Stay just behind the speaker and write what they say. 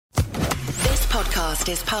podcast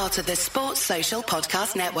is part of the Sports Social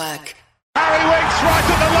Podcast Network. Harry Winks right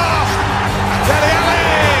at the last. Dele Alli.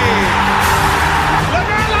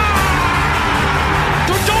 Lamela.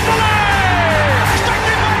 Ndombele.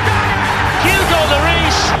 Expected by Ghana. Hugo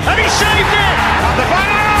Lloris. And he saved it. And the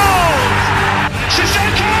Van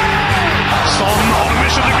Sissoko. Son on a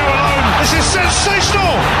mission to go alone. This is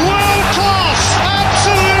sensational. World class.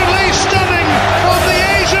 Absolutely stunning from the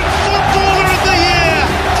Asian footballer of the year.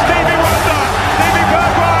 Stevie Wonder. Stevie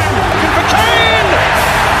Bergwijn. Looking for Kane.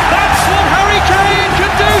 That's what Harry Kane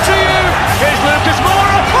can do to you. Here's Lucas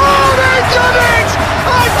Moura. Oh, they've done it!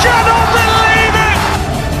 I cannot believe it!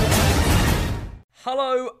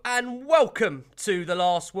 Hello and welcome to The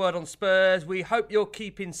Last Word on Spurs. We hope you're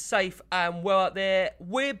keeping safe and well out there.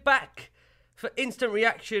 We're back for instant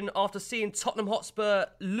reaction after seeing Tottenham Hotspur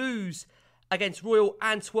lose against Royal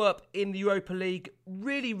Antwerp in the Europa League.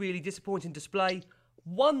 Really disappointing display.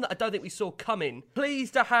 One that I don't think we saw coming.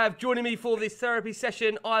 Pleased to have joining me for this therapy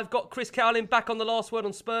session, I've got Chris Cowlin back on The Last Word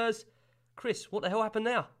on Spurs. Chris, what the hell happened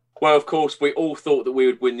now? Well, of course, we all thought that we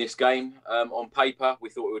would win this game. On paper, we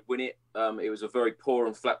thought we would win it. It was a very poor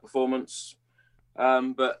and flat performance.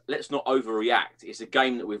 But let's not overreact. It's a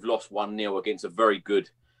game that we've lost 1-0 against a very good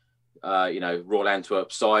Royal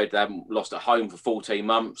Antwerp side. They haven't lost at home for 14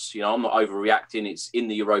 months. I'm not overreacting. It's in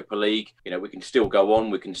the Europa League. We can still go on.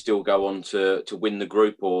 We can still go on to win the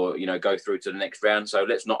group or, go through to the next round. So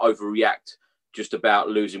let's not overreact just about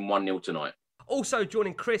losing 1-0 tonight. Also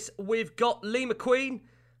joining Chris, we've got Lee McQueen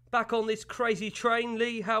back on this crazy train.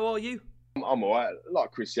 Lee, how are you? I'm all right.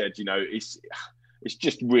 Like Chris said, it's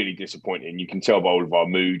just really disappointing. You can tell by all of our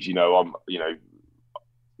moods. I'm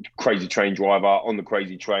crazy train driver on the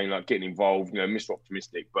crazy train, like getting involved, Mr.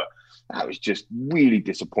 Optimistic, but that was just really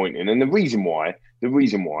disappointing. And the reason why,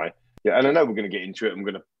 and I know we're going to get into it, I'm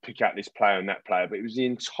going to pick out this player and that player, but it was the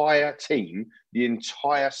entire team, the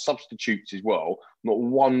entire substitutes as well. Not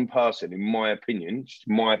one person, in my opinion,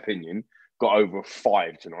 got over a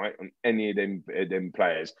 5 tonight on any of them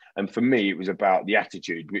players. And for me, it was about the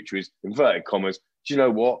attitude, which was, inverted commas, do you know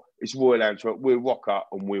what? It's Royal Antwerp, we'll rock up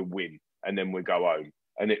and we'll win, and then we'll go home.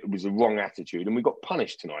 And it was the wrong attitude, and we got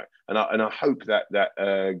punished tonight. And I hope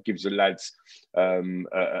that gives the lads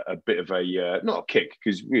a bit of a not a kick,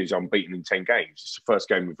 because we was unbeaten in 10 games. It's the first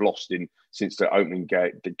game we've lost since the opening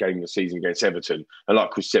game of the season against Everton. And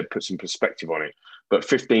like Chris said, put some perspective on it. But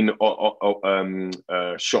 15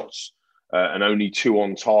 shots and only 2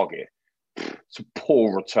 on target. It's a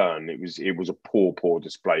poor return. It was a poor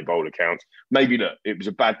display by all accounts. Maybe look, it was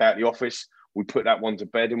a bad day at the office. We put that one to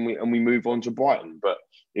bed and we move on to Brighton. But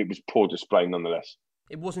it was poor display nonetheless.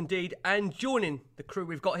 It was indeed. And joining the crew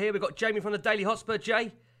we've got here, we've got Jamie from the Daily Hotspur.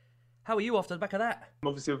 Jay, how are you after the back of that?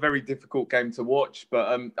 Obviously a very difficult game to watch.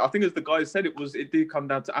 But I think as the guys said, it did come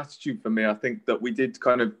down to attitude for me. I think that we did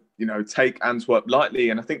kind of, take Antwerp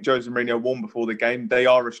lightly. And I think Jose Mourinho warned before the game. They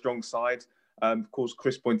are a strong side. Of course,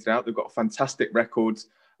 Chris pointed out they've got a fantastic record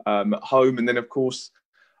at home. And then, of course,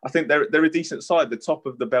 I think they're a decent side, the top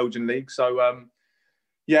of the Belgian league. So,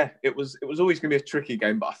 it was always going to be a tricky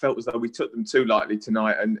game, but I felt as though we took them too lightly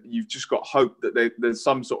tonight. And you've just got hope that there's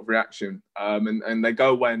some sort of reaction. And they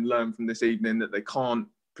go away and learn from this evening that they can't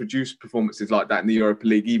produce performances like that in the Europa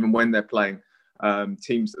League, even when they're playing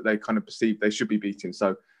teams that they kind of perceive they should be beating.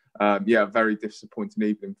 So, a very disappointing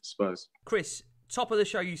evening for Spurs. Chris, top of the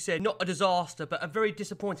show, you said not a disaster, but a very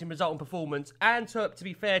disappointing result and performance. Antwerp, to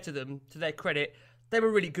be fair to them, to their credit, they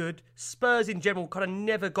were really good. Spurs in general kind of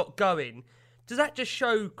never got going. Does that just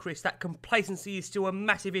show, Chris, that complacency is still a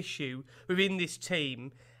massive issue within this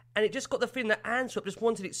team? And it just got the feeling that Antwerp just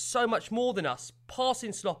wanted it so much more than us.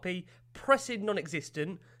 Passing sloppy, pressing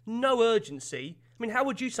non-existent, no urgency. I mean, how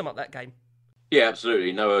would you sum up that game? Yeah,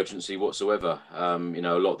 absolutely. No urgency whatsoever. A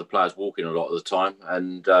lot of the players walking a lot of the time.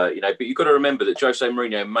 And, but you've got to remember that Jose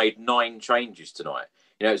Mourinho made 9 changes tonight.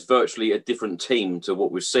 It's virtually a different team to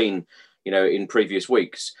what we've seen in previous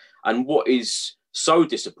weeks. And what is so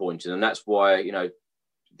disappointing, and that's why,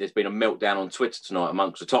 there's been a meltdown on Twitter tonight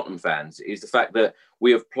amongst the Tottenham fans, is the fact that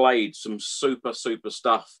we have played some super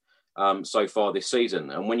stuff so far this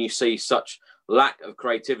season. And when you see such lack of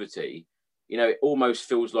creativity, it almost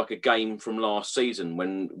feels like a game from last season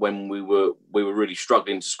when we were really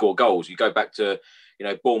struggling to score goals. You go back to,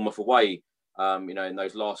 Bournemouth away, in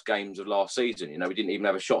those last games of last season, we didn't even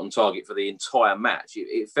have a shot on target for the entire match.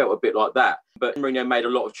 It felt a bit like that. But Mourinho made a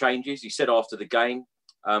lot of changes. He said after the game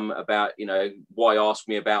about, why ask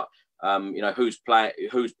me about, who's playing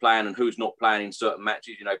and who's not playing in certain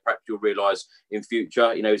matches. Perhaps you'll realise in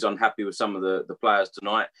future, he's unhappy with some of the players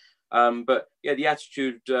tonight. But the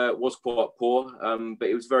attitude was quite poor, but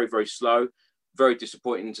it was very, very slow. very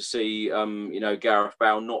disappointing to see, Gareth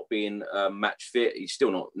Bale not being match fit. He's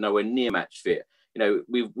still not nowhere near match fit.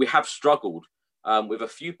 We have struggled with a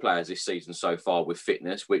few players this season so far with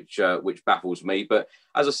fitness, which baffles me. But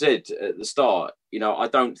as I said at the start, I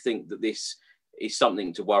don't think that this is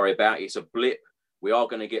something to worry about. It's a blip. We are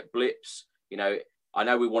going to get blips. I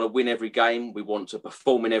know we want to win every game. We want to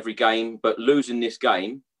perform in every game, but losing this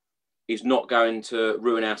game is not going to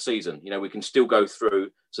ruin our season. We can still go through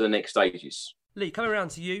to the next stages. Lee, coming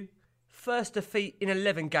around to you. First defeat in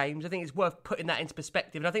 11 games. I think it's worth putting that into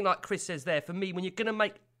perspective. And I think like Chris says there, for me, when you're going to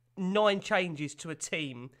make 9 changes to a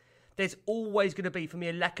team, there's always going to be, for me,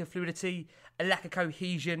 a lack of fluidity, a lack of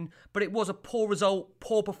cohesion. But it was a poor result,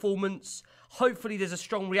 poor performance. Hopefully there's a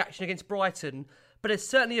strong reaction against Brighton. But there's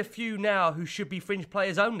certainly a few now who should be fringe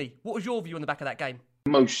players only. What was your view on the back of that game?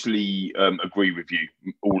 Mostly agree with you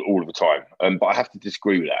all of the time. But I have to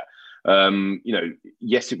disagree with that.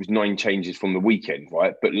 Yes, it was 9 changes from the weekend,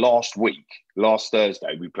 right? But last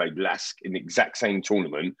Thursday, we played Lask in the exact same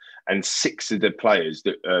tournament, and 6 of the players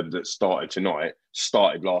that started tonight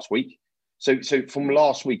started last week. So from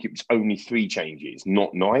last week, it was only 3 changes,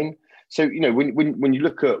 not 9. So when you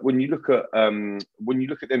look at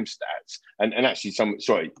them stats, and actually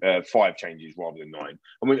 5 changes rather than 9.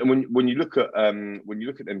 And when you look at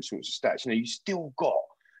them sorts of stats, you still got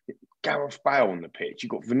Gareth Bale on the pitch, you've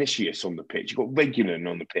got Vinicius on the pitch, you've got Reguilon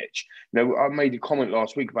on the pitch. I made a comment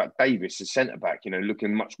last week about Davis, the centre back,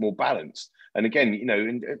 looking much more balanced. And again,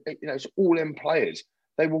 it's all them players.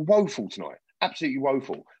 They were woeful tonight, absolutely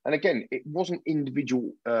woeful. And again, it wasn't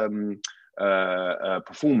individual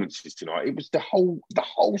performances tonight. It was the whole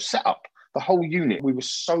setup, the whole unit. We were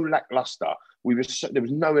so lackluster. There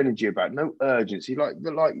was no energy about, no urgency. Like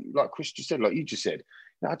Chris just said, like you just said.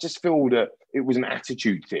 I just feel that it was an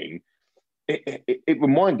attitude thing. It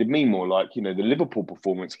reminded me more like, the Liverpool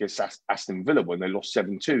performance against Aston Villa when they lost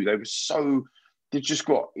 7-2. They just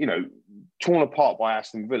got, torn apart by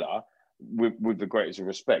Aston Villa with the greatest of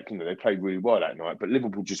respect. They played really well that night, but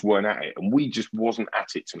Liverpool just weren't at it. And we just wasn't at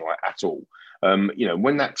it tonight at all.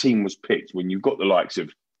 When that team was picked, when you've got the likes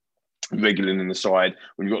of Reguilon in the side,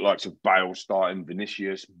 when you've got likes of Bale starting,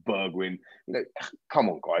 Vinicius, Bergwijn, come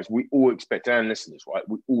on, guys. We all expected, and listeners, right?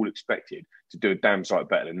 We all expected to do a damn sight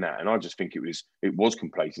better than that. And I just think it was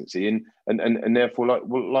complacency, and therefore, like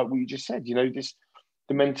what you just said,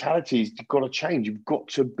 the mentality's got to change. You've got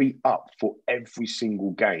to be up for every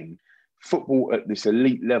single game. Football at this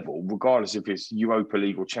elite level, regardless if it's Europa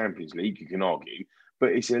League or Champions League, you can argue.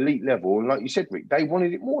 But it's elite level. And like you said, Rick, they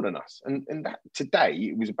wanted it more than us. And that today,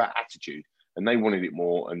 it was about attitude. And they wanted it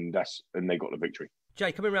more, and they got the victory.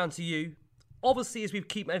 Jay, coming round to you. Obviously, as we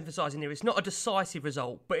keep emphasising here, it's not a decisive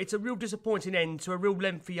result, but it's a real disappointing end to a real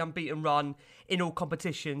lengthy unbeaten run in all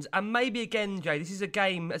competitions. And maybe again, Jay, this is a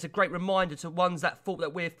game as a great reminder to ones that thought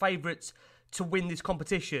that we're favourites to win this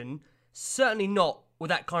competition. Certainly not with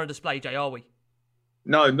that kind of display, Jay, are we?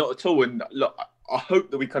 No, not at all. And look, I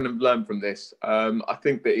hope that we kind of learn from this. I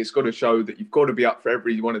think that it's got to show that you've got to be up for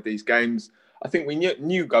every one of these games. I think we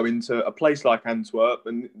knew go into a place like Antwerp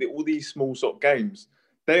and all these small sort of games,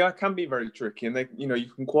 they can be very tricky, and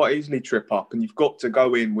you can quite easily trip up, and you've got to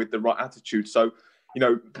go in with the right attitude. So,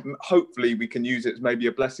 hopefully we can use it as maybe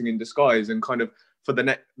a blessing in disguise, and kind of for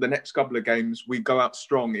the next couple of games, we go out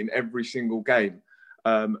strong in every single game,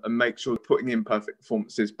 and make sure we're putting in perfect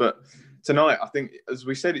performances. But tonight, I think, as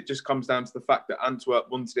we said, it just comes down to the fact that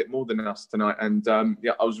Antwerp wanted it more than us tonight. And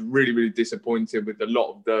I was really, really disappointed with a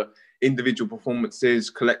lot of the individual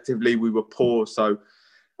performances. Collectively, we were poor. So,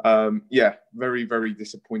 very, very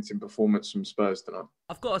disappointing performance from Spurs tonight.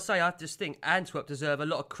 I've got to say, I just think Antwerp deserve a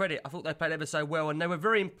lot of credit. I thought they played ever so well, and they were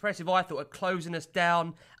very impressive, I thought, at closing us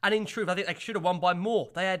down. And in truth, I think they should have won by more.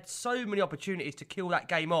 They had so many opportunities to kill that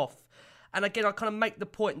game off. And again, I kind of make the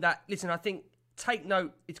point that, listen, I think, take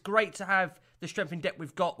note, it's great to have the strength in depth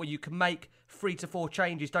we've got where you can make 3 to 4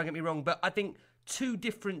 changes, don't get me wrong, but I think 2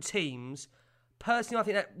 different teams, personally, I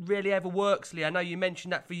think that rarely ever works, Lee. I know you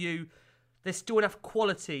mentioned that for you. There's still enough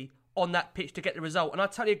quality on that pitch to get the result. And I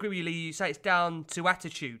totally agree with you, Lee. You say it's down to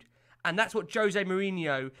attitude. And that's what Jose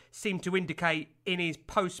Mourinho seemed to indicate in his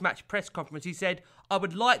post-match press conference. He said, I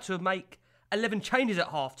would like to make 11 changes at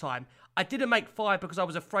half-time. I didn't make 5 because I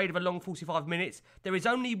was afraid of a long 45 minutes. There is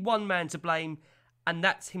only one man to blame, and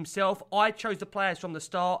that's himself. I chose the players from the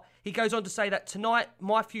start. He goes on to say that tonight,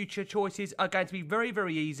 my future choices are going to be very,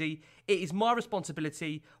 very easy. It is my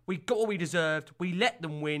responsibility. We got what we deserved. We let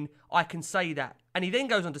them win. I can say that. And he then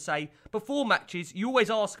goes on to say, before matches, you always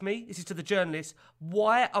ask me, this is to the journalists,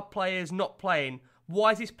 why are players not playing?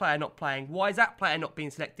 Why is this player not playing? Why is that player not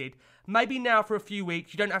being selected? Maybe now for a few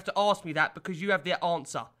weeks, you don't have to ask me that because you have the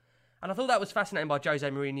answer. And I thought that was fascinating by Jose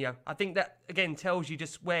Mourinho. I think that, again, tells you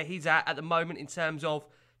just where he's at the moment in terms of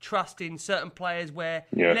trusting certain players where,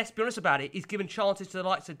 let's be honest about it, he's given chances to the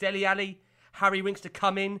likes of Dele Alli, Harry Winks to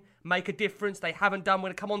come in, make a difference. They haven't done. We're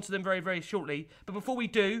going to come on to them very, very shortly. But before we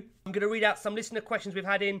do, I'm going to read out some listener questions we've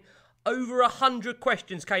had in. Over 100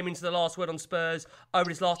 questions came into the last word on Spurs over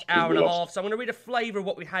this last hour and a half. So I'm going to read a flavour of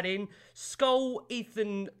what we had in. Skull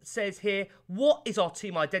Ethan says here, what is our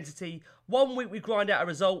team identity? 1 week we grind out a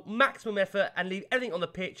result, maximum effort and leave everything on the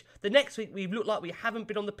pitch. The next week we look like we haven't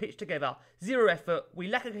been on the pitch together. 0 effort. We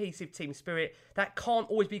lack a cohesive team spirit. That can't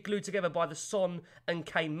always be glued together by the Son and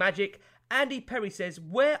Kane magic. Andy Perry says,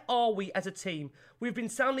 where are we as a team? We've been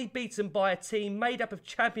soundly beaten by a team made up of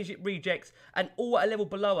championship rejects and all at a level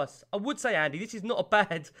below us. I would say, Andy, this is not a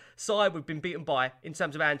bad side we've been beaten by in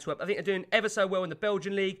terms of Antwerp. I think they're doing ever so well in the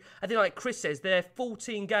Belgian league. I think, like Chris says, they're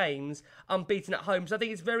 14 games unbeaten at home. So I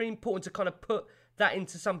think it's very important to kind of put that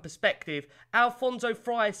into some perspective. Alfonso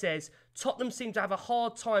Fryer says, Tottenham seem to have a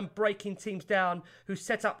hard time breaking teams down who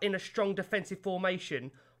set up in a strong defensive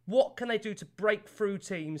formation. What can they do to break through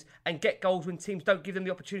teams and get goals when teams don't give them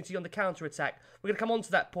the opportunity on the counter-attack? We're going to come on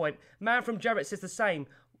to that point. Man from Jarrett says the same.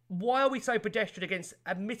 Why are we so pedestrian against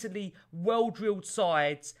admittedly well-drilled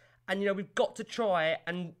sides? And, we've got to try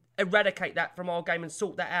and eradicate that from our game and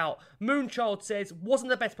sort that out. Moonchild says, wasn't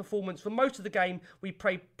the best performance. For most of the game, we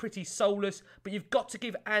played pretty soulless. But you've got to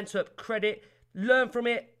give Antwerp credit, learn from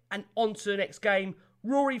it, and on to the next game.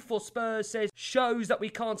 Rory for Spurs says, shows that we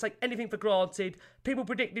can't take anything for granted. People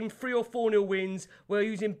predicting 3 or 4-0 wins. We're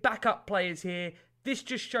using backup players here. This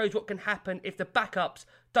just shows what can happen if the backups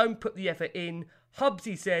don't put the effort in.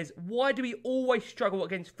 Hubsy says, why do we always struggle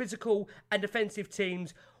against physical and defensive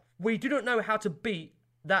teams? We do not know how to beat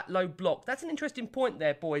that low block. That's an interesting point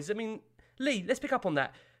there, boys. I mean, Lee, let's pick up on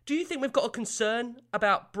that. Do you think we've got a concern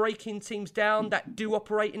about breaking teams down that do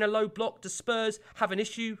operate in a low block? Does Spurs have an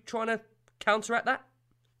issue trying to counteract that?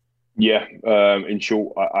 Yeah, in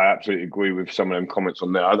short, I absolutely agree with some of them comments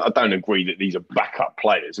on there. I don't agree that these are backup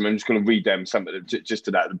players. I mean, I'm just going to read them some of them just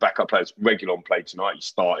to that. The backup players, Reguilon played tonight. He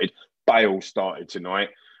started. Bale started tonight.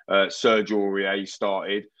 Serge Aurier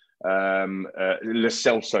started. Lo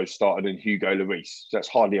Celso started, and Hugo Lloris. So that's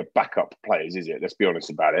hardly a backup players, is it? Let's be honest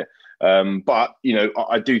about it. But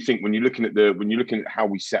I do think when you're looking at how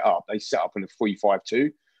we set up, they set up in a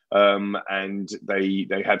 3-5-2, and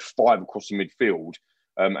they had 5 across the midfield.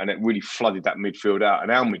 And it really flooded that midfield out.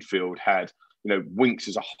 And our midfield had, Winks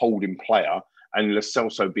as a holding player and Lo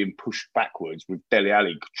Celso being pushed backwards with Dele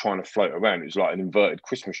Alli trying to float around. It was like an inverted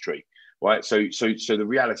Christmas tree, right? So the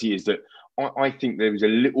reality is that I think there was a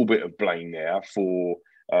little bit of blame there from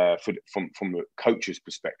the coach's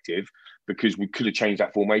perspective, because we could have changed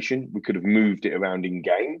that formation. We could have moved it around in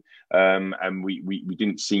game, and we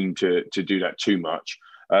didn't seem to do that too much.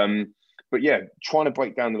 But yeah, trying to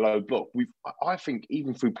break down the low block. I think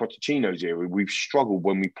even through Pochettino's era, we've struggled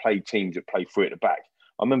when we play teams that play 3 at the back.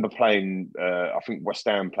 I remember playing, I think West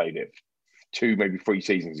Ham played it 2, maybe 3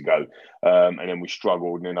 seasons ago, and then we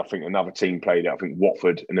struggled. And then I think another team played it, I think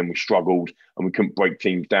Watford, and then we struggled and we couldn't break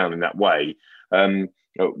teams down in that way.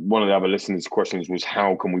 One of the other listeners' questions was,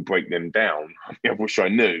 how can we break them down? I wish I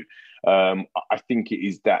knew. I think it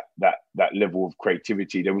is that level of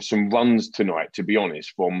creativity. There were some runs tonight, to be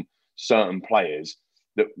honest, from certain players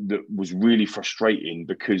that was really frustrating,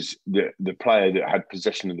 because the player that had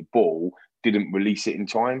possession of the ball didn't release it in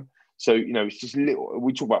time. So, it's just little,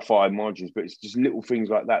 we talk about fine margins, but it's just little things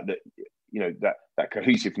like that that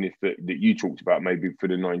cohesiveness that you talked about, maybe for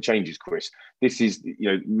the 9 changes, Chris. This is,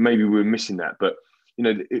 maybe we're missing that, but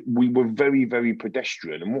we were very, very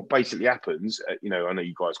pedestrian. And what basically happens, I know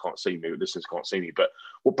you guys can't see me, listeners can't see me, but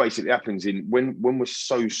what basically happens when we're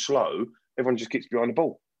so slow, everyone just gets behind the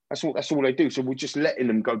ball. That's all they do. So we're just letting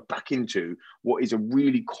them go back into what is a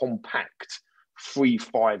really compact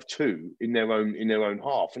 3-5-2 in their own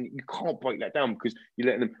half, and you can't break that down, because you're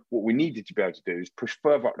letting them. What we needed to be able to do is push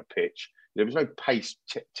further up the pitch. There was no pace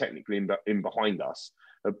technically in behind us.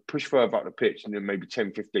 Push further up the pitch, maybe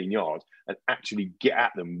 10, 15 yards, and actually get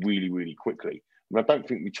at them really, really quickly. And I don't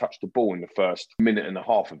think we touched the ball in the first minute and a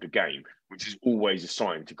half of the game, which is always a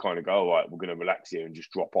sign to kind of go, all right, we're going to relax here and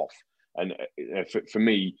just drop off. And for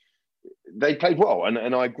me, they played well,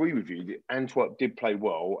 and I agree with you. Antwerp did play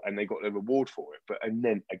well, and they got their reward for it. And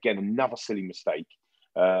then again, another silly mistake,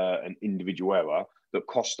 an individual error that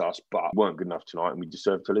cost us, but weren't good enough tonight, and we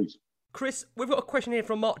deserved to lose. Chris, we've got a question here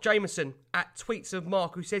from Mark Jameson at Tweets of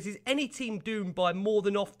Mark, who says, is any team doomed by more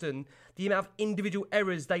than often the amount of individual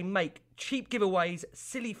errors they make? Cheap giveaways,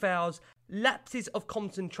 silly fouls, lapses of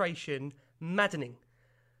concentration, maddening.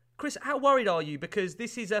 Chris, how worried are you? Because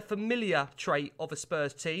this is a familiar trait of a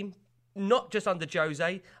Spurs team. not just under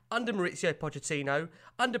Jose, under Maurizio Pochettino,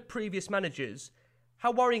 under previous managers.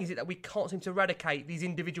 How worrying is it that we can't seem to eradicate these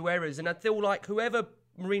individual errors? And I feel like whoever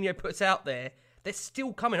Mourinho puts out there, they're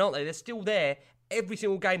still coming, aren't they? They're still there every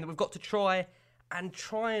single game that we've got to try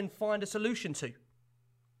and find a solution to.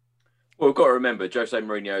 Well, we've got to remember, Jose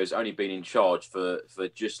Mourinho has only been in charge for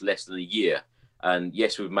just less than a year. And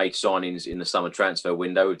yes, we've made signings in the summer transfer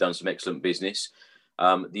window. We've done some excellent business.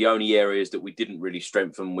 The only areas that we didn't really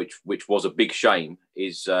strengthen, which was a big shame,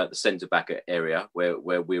 is the centre-back area where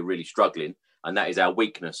we're really struggling. And that is our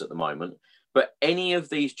weakness at the moment. But any of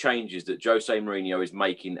these changes that Jose Mourinho is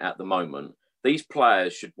making at the moment, these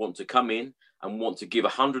players should want to come in and want to give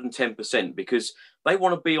 110% because they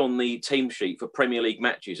want to be on the team sheet for Premier League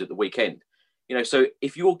matches at the weekend. You know, so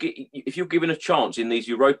if you're given a chance in these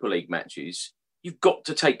Europa League matches, you've got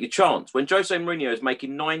to take your chance. When Jose Mourinho is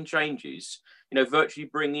making 9 changes, you know, virtually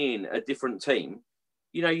bringing in a different team,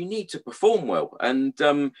 you know, you need to perform well. And,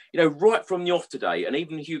 you know, right from the off today, and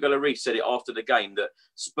even Hugo Lloris said it after the game, that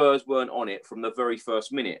Spurs weren't on it from the very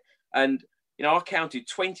first minute. And, you know, I counted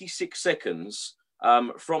 26 seconds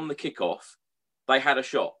from the kickoff, they had a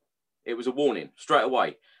shot. It was a warning straight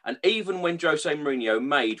away. And even when Jose Mourinho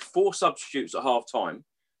made 4 substitutes at half-time,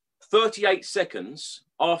 38 seconds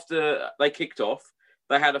after they kicked off,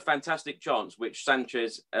 they had a fantastic chance, which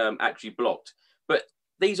Sanchez actually blocked. But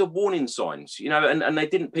these are warning signs, you know, and they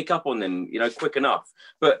didn't pick up on them, you know, quick enough.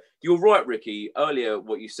 But you're right, Ricky, earlier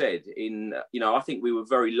what you said, you know, I think we were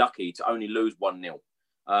very lucky to only lose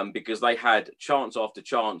 1-0 because they had chance after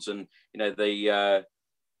chance and, you know,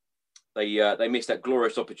 they missed that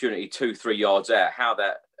glorious opportunity 2-3 yards out. How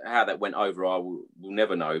that went over, I will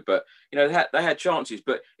never know. But you know, they had chances.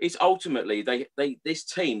 But it's ultimately this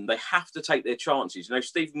team, they have to take their chances. You know,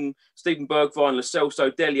 Steven Bergwijn, Lo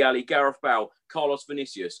Celso, Dele Alli, Gareth Bale, Carlos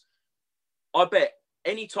Vinicius. I bet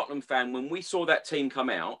any Tottenham fan, when we saw that team come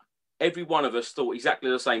out, every one of us thought exactly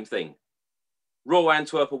the same thing. Royal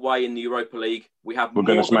Antwerp away in the Europa League, we have more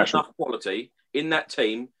than enough quality in that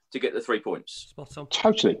team to get the 3 points. Spot on.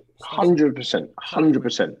 Totally.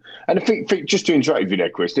 100%. And I think just to interrupt you there,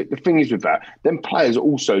 Chris, the thing is with that, them players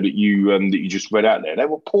also that you just read out there, they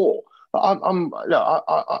were poor.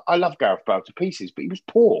 I love Gareth Bale to pieces, but he was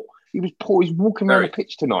poor. He was walking around the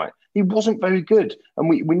pitch tonight. He wasn't very good. And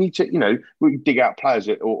we need to, you know, we dig out players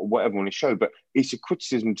or whatever on the show, but it's a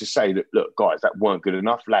criticism to say that, look, guys, that weren't good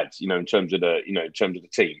enough, lads, you know, in terms of the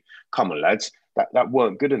team. Come on, lads. That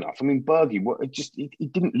weren't good enough. I mean, Bergie, he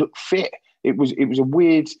didn't look fit. It was a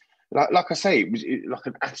weird, like I say, it was like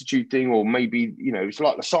an attitude thing, or maybe, you know, it's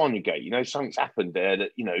like Lasagna Gate. You know, something's happened there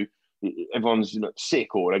that, you know, everyone's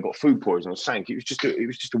sick or they got food poisoning or something. It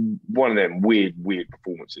was just one of them weird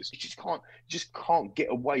performances. You just can't get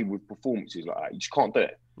away with performances like that. You just can't do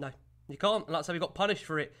it. No. You can't, and that's how we got punished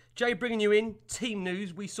for it. Jay, bringing you in, team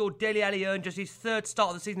news. We saw Dele Alli earn just his 3rd start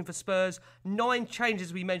of the season for Spurs. 9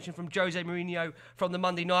 changes, we mentioned, from Jose Mourinho from the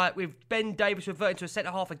Monday night, with Ben Davies reverting to a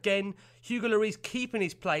centre-half again. Hugo Lloris keeping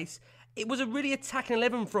his place. It was a really attacking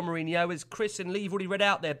 11 from Mourinho, as Chris and Lee have already read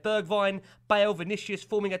out there. Bergwijn, Bale, Vinicius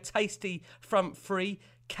forming a tasty front three.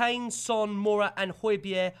 Kane, Son, Moura and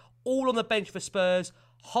Højbjerg all on the bench for Spurs.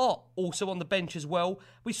 Hart also on the bench as well.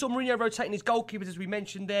 We saw Mourinho rotating his goalkeepers, as we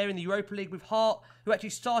mentioned there, in the Europa League, with Hart, who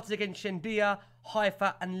actually started against Shendia,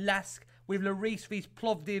 Haifa and Lask, with Lloris vs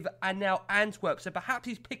Plovdiv and now Antwerp. So perhaps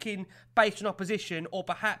he's picking based on opposition, or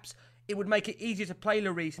perhaps it would make it easier to play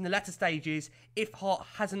Lloris in the latter stages if Hart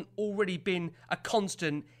hasn't already been a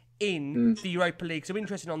constant in the Europa League. So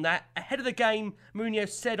interesting on that. Ahead of the game, Mourinho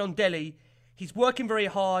said on Dele, he's working very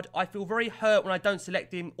hard. I feel very hurt when I don't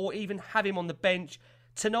select him or even have him on the bench.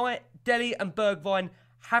 Tonight, Dele and Bergwijn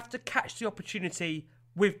have to catch the opportunity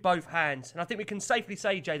with both hands. And I think we can safely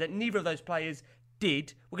say, Jay, that neither of those players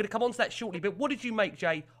did. We're going to come on to that shortly. But what did you make,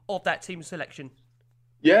 Jay, of that team selection?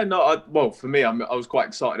 Yeah, no, for me, I was quite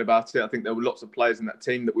excited about it. I think there were lots of players in that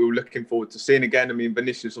team that we were looking forward to seeing again. I mean,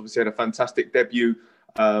 Vinicius obviously had a fantastic debut.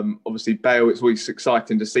 Obviously, Bale, it's always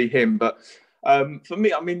exciting to see him. But for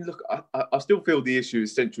me, I mean, look, I still feel the issue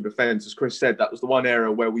is central defence. As Chris said, that was the one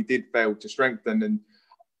area where we did fail to strengthen. And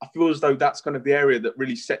I feel as though that's kind of the area that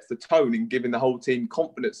really sets the tone in giving the whole team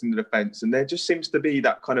confidence in the defence. And there just seems to be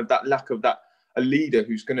that lack of a leader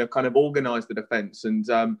who's going to kind of organise the defence. And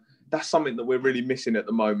that's something that we're really missing at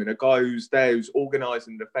the moment. A guy who's there, who's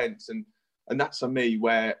organising the defence. And that's, for me,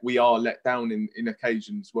 where we are let down in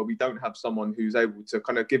occasions, where we don't have someone who's able to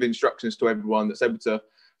kind of give instructions to everyone, that's able to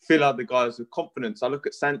fill out the guys with confidence. I look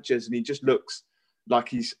at Sanchez and he just looks like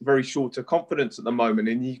he's very short of confidence at the moment.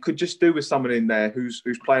 And you could just do with someone in there who's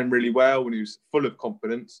playing really well and who's full of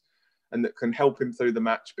confidence and that can help him through the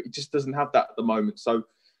match. But he just doesn't have that at the moment. So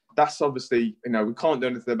that's obviously, we can't do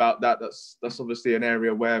anything about that. That's obviously an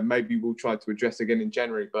area where maybe we'll try to address again in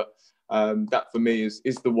January. But that for me is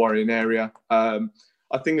the worrying area.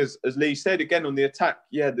 I think as Lee said, again, on the attack,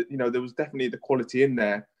 there was definitely the quality in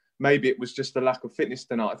there. Maybe it was just the lack of fitness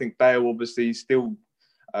tonight. I think Bale obviously still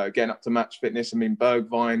getting up to match fitness. I mean,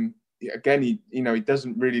 Bergwijn, again, he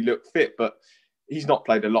doesn't really look fit, but he's not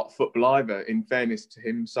played a lot of football either, in fairness to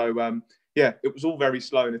him. So, it was all very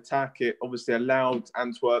slow in attack. It obviously allowed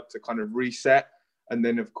Antwerp to kind of reset. And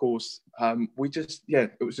then, of course, we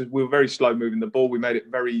were very slow moving the ball. We made it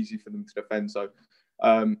very easy for them to defend. So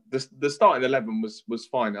the starting 11 was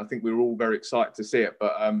fine. I think we were all very excited to see it.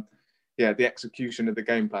 But, the execution of the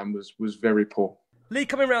game plan was very poor. Lee,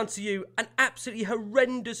 coming round to you, an absolutely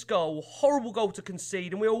horrendous goal, horrible goal to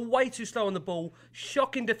concede, and we were way too slow on the ball.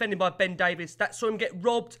 Shocking defending by Ben Davies. That saw him get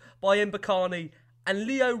robbed by Mbakani. And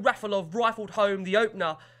Leo Rafalov rifled home the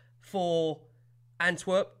opener for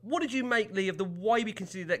Antwerp. What did you make, Lee, of the way we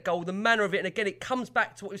conceded that goal, the manner of it? And again, it comes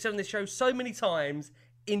back to what we've said on this show so many times,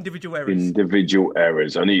 individual errors. Individual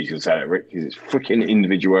errors. I knew you could say that, Rick, because it's freaking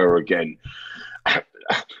individual error again.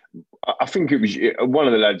 I think it was one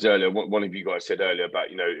of the lads earlier, one of you guys said earlier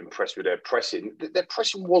about, impressed with their pressing. Their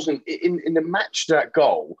pressing wasn't, in the match to that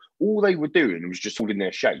goal, all they were doing was just holding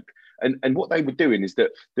their shape. And what they were doing is that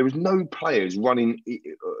there was no players running,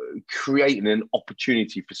 creating an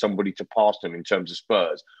opportunity for somebody to pass them in terms of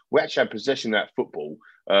Spurs. We actually had possession of that football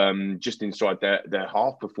just inside their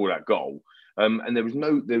half before that goal. And there was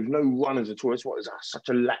no runners at all. That's what was such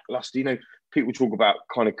a lackluster. People talk about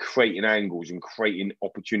kind of creating angles and creating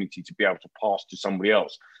opportunity to be able to pass to somebody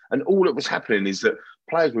else. And all that was happening is that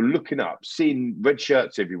players were looking up, seeing red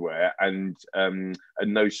shirts everywhere and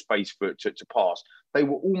no space to pass. They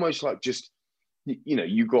were almost like just,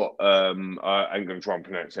 you got, I ain't going to try and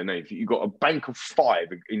pronounce their names, you got a bank of 5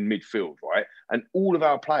 in midfield, right? And all of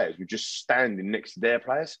our players were just standing next to their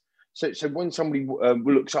players. So when somebody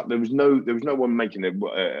looks up, there was no one making a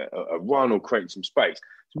run or creating some space.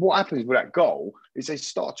 So what happens with that goal is they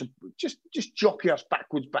start to just jockey us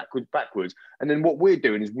backwards. And then what we're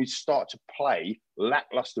doing is we start to play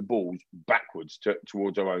lackluster balls backwards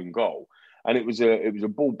towards our own goal. And it was a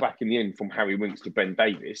ball back in the end from Harry Winks to Ben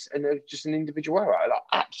Davies. And it was just an individual error. Like,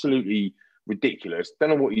 absolutely ridiculous.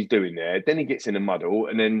 Don't know what he's doing there. Then he gets in a muddle.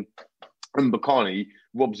 And then Mbakani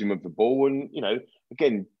robs him of the ball. And,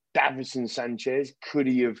 again, Davinson Sanchez, could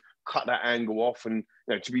he have cut that angle off? And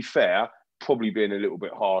to be fair, probably being a little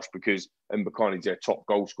bit harsh because Mbakani's their top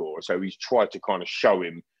goal scorer, so he's tried to kind of show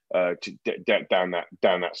him down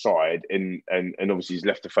that side, and obviously he's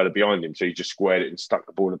left the fella behind him, so he just squared it and stuck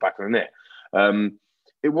the ball in the back of the net.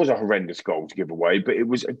 It was a horrendous goal to give away, but it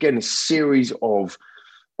was again a series of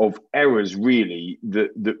errors really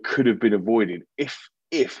that could have been avoided if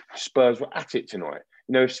Spurs were at it tonight.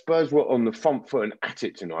 If Spurs were on the front foot and at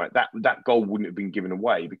it tonight, that goal wouldn't have been given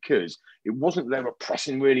away, because it wasn't they were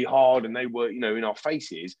pressing really hard and they were, in our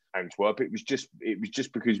faces, Antwerp. It was just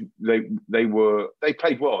because they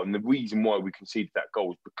played well, and the reason why we conceded that goal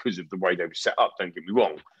was because of the way they were set up. Don't get me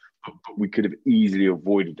wrong, but we could have easily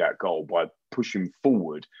avoided that goal by pushing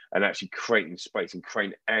forward and actually creating space and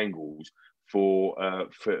creating angles for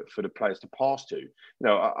the players to pass to.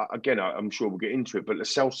 I'm sure we'll get into it, but Lo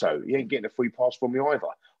Celso, he ain't getting a free pass from me either.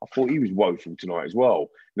 I thought he was woeful tonight as well.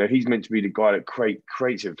 He's meant to be the guy that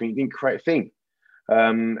creates everything. He didn't create a thing.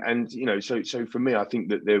 So for me, I think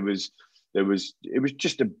that it was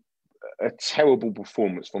just a terrible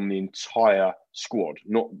performance from the entire squad,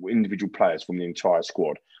 not individual players, from the entire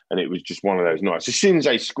squad. And it was just one of those nights. As soon as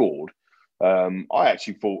they scored, I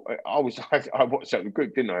actually thought, I watched that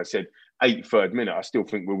group, didn't I? I said, 83rd minute, I still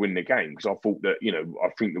think we'll win the game, because I thought that, I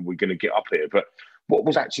think that we're going to get up here. But what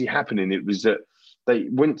was actually happening, it was that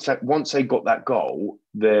once they got that goal,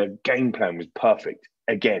 their game plan was perfect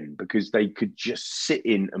again, because they could just sit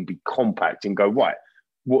in and be compact and go, right,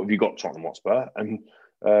 what have you got, Tottenham Hotspur? And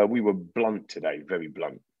we were blunt today, very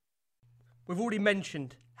blunt. We've already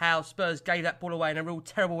mentioned how Spurs gave that ball away in a real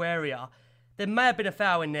terrible area. There may have been a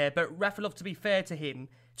foul in there, but Rafalov, to be fair to him,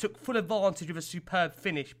 took full advantage of a superb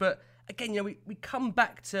finish. But again, we come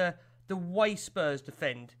back to the way Spurs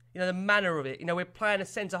defend, the manner of it. We're playing a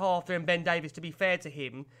centre-half there, and Ben Davies, to be fair to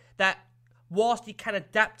him, that whilst he can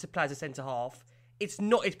adapt to play as a centre-half, it's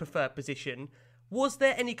not his preferred position. Was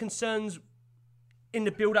there any concerns in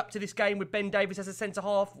the build-up to this game with Ben Davies as a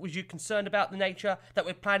centre-half? Was you concerned about the nature that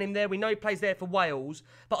we're playing him there? We know he plays there for Wales,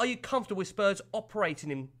 but are you comfortable with Spurs operating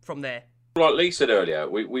him from there? Like Lee said earlier,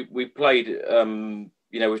 we played,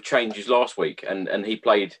 with changes last week, and he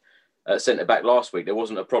played centre back last week. There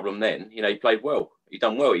wasn't a problem then. He played well. He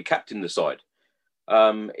done well. He captained the side.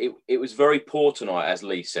 It was very poor tonight, as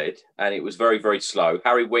Lee said, and it was very, very slow.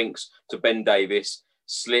 Harry Winks to Ben Davies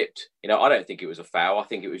slipped. I don't think it was a foul. I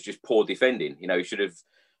think it was just poor defending. He should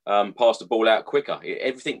have passed the ball out quicker.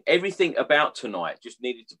 Everything about tonight just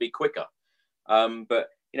needed to be quicker. But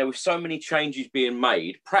with so many changes being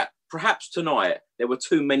made, perhaps tonight there were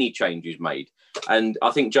too many changes made, and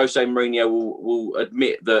I think Jose Mourinho will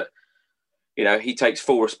admit that. He takes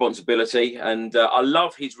full responsibility, and I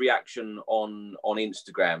love his reaction on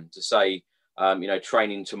Instagram to say,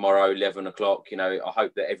 training tomorrow, 11 o'clock. I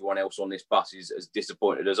hope that everyone else on this bus is as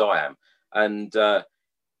disappointed as I am. And, as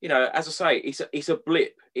I say, it's a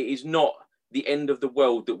blip. It is not the end of the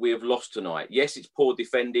world that we have lost tonight. Yes, it's poor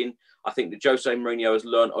defending. I think that Jose Mourinho has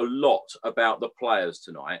learned a lot about the players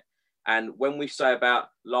tonight. And when we say about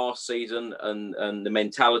last season and the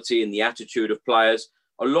mentality and the attitude of players,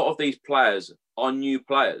 a lot of these players are new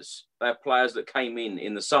players. They're players that came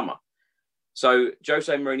in the summer. So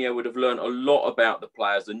Jose Mourinho would have learned a lot about the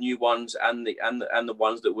players, the new ones and the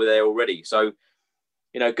ones that were there already. So,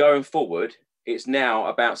 going forward, it's now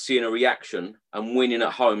about seeing a reaction and winning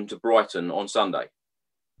at home to Brighton on Sunday.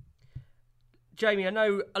 Jamie, I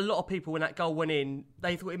know a lot of people, when that goal went in,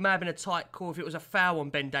 they thought it may have been a tight call if it was a foul on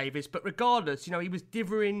Ben Davies. But regardless, he was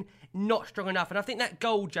dithering, not strong enough. And I think that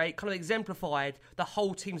goal, Jake, kind of exemplified the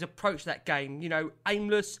whole team's approach to that game.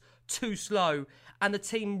 Aimless, too slow. And the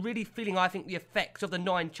team really feeling, I think, the effects of the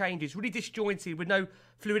 9 changes. Really disjointed with no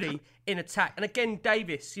fluidity in attack. And again,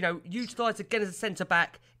 Davies, utilised again as a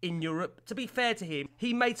centre-back in Europe. To be fair to him,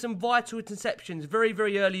 he made some vital interceptions very,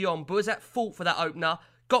 very early on, but was at fault for that opener.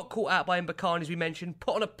 Got caught out by Mbakani, as we mentioned,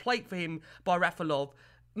 put on a plate for him by Rafalov.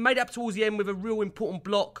 Made up towards the end with a real important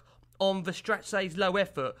block on Verstraet's low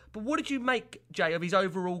effort. But what did you make, Jay, of his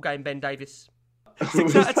overall game, Ben Davies?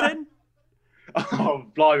 6 out of 10? Oh,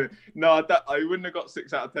 blimey. No, I wouldn't have got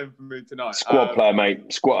 6 out of 10 from me tonight. Squad player,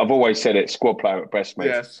 mate. I've always said it. Squad player at best, mate.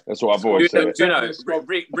 Yes. That's what I've always said.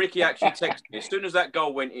 Ricky actually texted me. As soon as that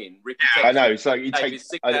goal went in, Ricky texted me. I know. It's like he takes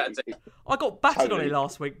 6 out of 10. I got battered on it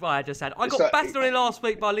last week by battered on it last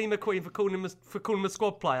week by Lee McQueen for calling him a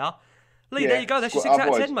squad player. Lee, there you go. That's your 6 out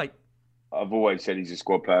of 10, mate. I've always said he's a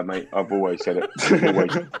squad player, mate. I've always said it.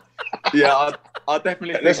 Always. Yeah, I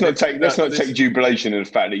definitely. Let's not take jubilation in the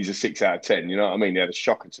fact that he's a 6 out of 10. You know what I mean? He had a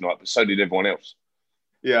shocker tonight, but so did everyone else.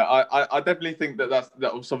 Yeah, I definitely think that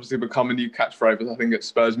was obviously become a new catchphrase. I think at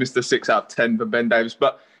Spurs, Mr. 6 out of 10 for Ben Davies.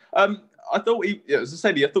 But I thought as I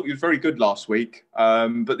said, I thought he was very good last week.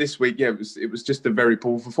 But this week, it was just a very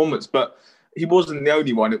poor performance. But he wasn't the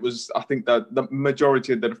only one. It was, I think, that the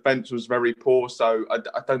majority of the defence was very poor. So I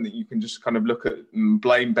don't think you can just kind of look at and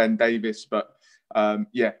blame Ben Davies. But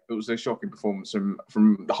it was a shocking performance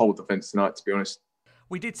from the whole defence tonight, to be honest.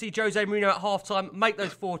 We did see Jose Mourinho at half-time make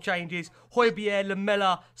those 4 changes. Højbjerg,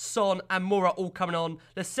 Lamela, Son and Moura all coming on.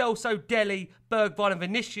 Lo Celso, Dele, Bergwijn and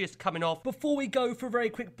Vinicius coming off. Before we go for a very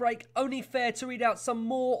quick break, only fair to read out some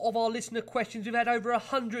more of our listener questions. We've had over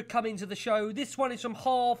 100 come into the show. This one is from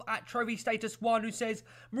Harv at Trophy Status 1, who says,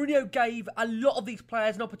 Mourinho gave a lot of these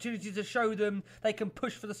players an opportunity to show them they can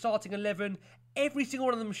push for the starting 11. Every single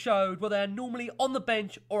one of them showed whether they're normally on the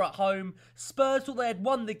bench or at home. Spurs thought they had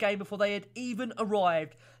won the game before they had even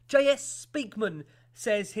arrived. JS Speakman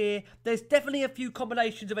says here, there's definitely a few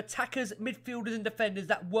combinations of attackers, midfielders and defenders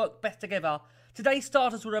that work best together. Today's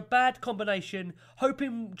starters were a bad combination,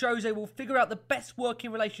 hoping Jose will figure out the best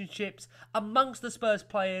working relationships amongst the Spurs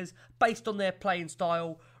players based on their playing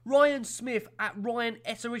style. Ryan Smith at Ryan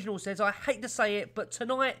S Original says, I hate to say it, but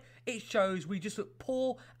tonight it shows we just look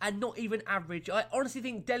poor and not even average. I honestly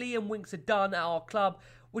think Dele and Winks are done at our club,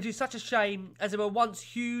 which is such a shame as they were once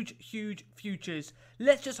huge, huge futures.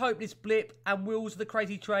 Let's just hope this blip and wheels of the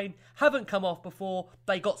crazy train haven't come off before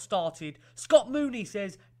they got started. Scott Mooney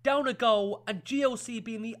says, down a goal and GLC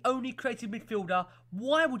being the only creative midfielder,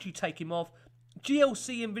 why would you take him off?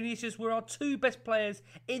 GLC and Vinicius were our 2 best players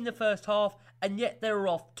in the first half and yet they were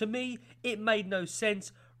off. To me, it made no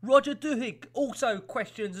sense. Roger Duhigg also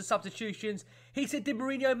questions the substitutions. He said, did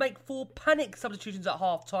Mourinho make 4 panic substitutions at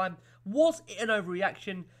half-time? Was it an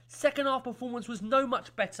overreaction? Second half performance was no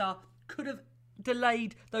much better. Could have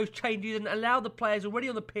delayed those changes and allowed the players already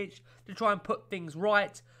on the pitch to try and put things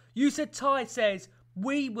right. Yusuf Tai says,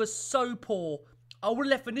 we were so poor. I would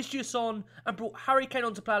have left Vinicius on and brought Harry Kane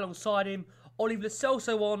on to play alongside him, or leave Lo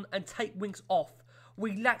Celso on and take Winks off.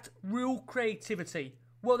 We lacked real creativity.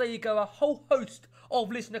 Well, there you go, a whole host of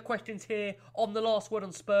listener questions here on The Last Word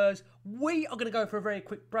on Spurs. We are going to go for a very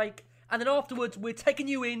quick break, and then afterwards we're taking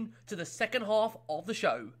you in to the second half of the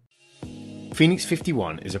show. Phoenix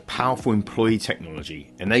 51 is a powerful employee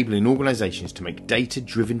technology enabling organisations to make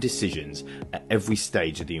data-driven decisions at every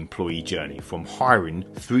stage of the employee journey, from hiring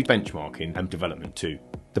through benchmarking and development too.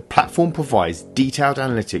 The platform provides detailed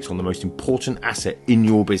analytics on the most important asset in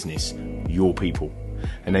your business, your people,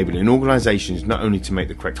 enabling organisations not only to make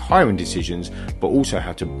the correct hiring decisions, but also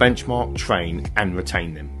how to benchmark, train and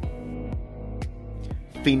retain them.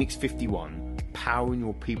 Phoenix 51, powering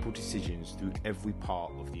your people decisions through every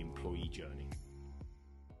part of the employee journey.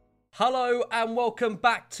 Hello and welcome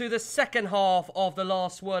back to the second half of The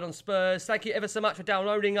Last Word on Spurs. Thank you ever so much for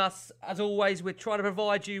downloading us. As always, we're trying to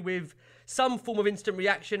provide you with some form of instant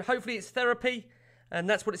reaction. Hopefully it's therapy, and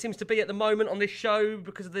that's what it seems to be at the moment on this show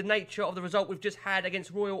because of the nature of the result we've just had against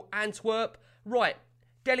Royal Antwerp. Right,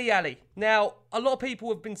 Dele Alli. Now, a lot of people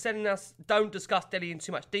have been telling us don't discuss Dele in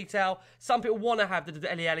too much detail. Some people want to have the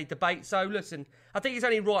Dele Alli debate. So listen, I think it's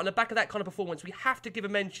only right on the back of that kind of performance. We have to give a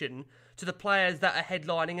mention to the players that are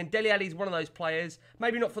headlining. And Dele Alli is one of those players.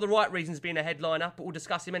 Maybe not for the right reasons being a headliner, but we'll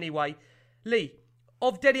discuss him anyway. Lee,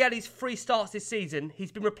 of Dele Alli's 3 starts this season,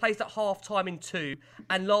 he's been replaced at half-time in 2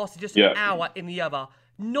 and lasted just an hour in the other.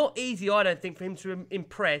 Not easy, I don't think, for him to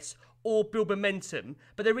impress or build momentum.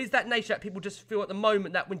 But there is that nature that people just feel at the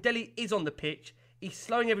moment that when Dele is on the pitch, he's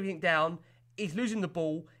slowing everything down, he's losing the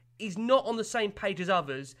ball, he's not on the same page as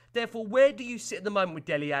others. Therefore, where do you sit at the moment with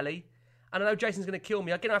Dele Alli? And I know Jason's going to kill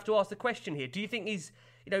me. I'm going to have to ask the question here. Do you think he's,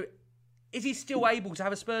 is he still able to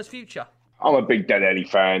have a Spurs future? I'm a big Dele Alli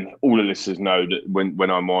fan. All the listeners know that when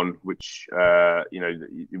I'm on, which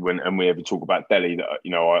when we ever talk about Dele,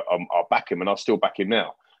 that I'll back him, and I'll still back him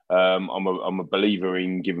now. I'm a believer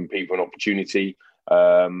in giving people an opportunity,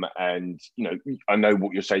 and I know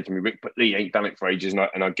what you're saying to me, Rick, but Lee ain't done it for ages,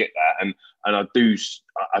 and I get that, and I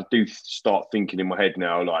do start thinking in my head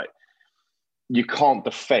now, like, you can't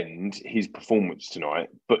defend his performance tonight,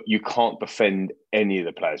 but you can't defend any of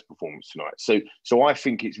the players' performance tonight. So I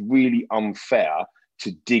think it's really unfair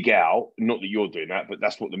to dig out, not that you're doing that, but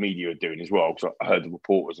that's what the media are doing as well, because I heard the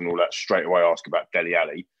reporters and all that straight away ask about Dele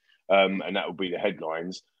Alli, and that will be the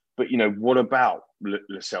headlines. But, what about Lo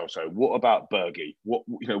Celso? What about Bergie?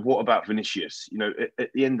 What about Vinicius?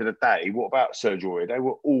 At the end of the day, what about Sergio Aurier? They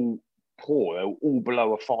were all poor. They were all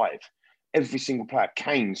below a 5. Every single player.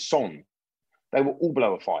 Kane, Son. They were all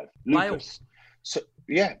below a 5. Lucas. So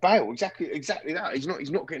yeah, Bale, exactly that.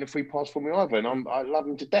 He's not getting a free pass for me either, and I love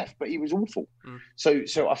him to death, but he was awful.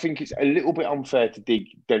 So I think it's a little bit unfair to dig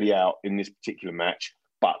Dele out in this particular match,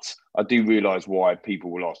 but I do realise why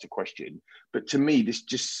people will ask the question. But to me, this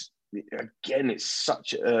just, again, it's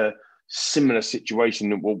such a similar situation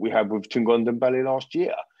to what we had with Tanguy Ndombele last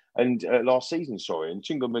season. And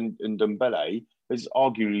Tanguy Ndombele has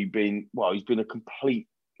arguably been, he's been a complete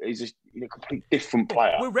different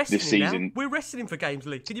player this season. Now. We're resting him for games,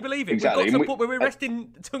 Lee. Can you believe it? Exactly. We've got to the point where we're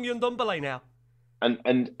resting Tanguy Ndombele now.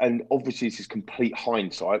 And obviously this is complete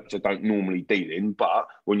hindsight, which I don't normally deal in. But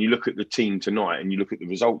when you look at the team tonight and you look at the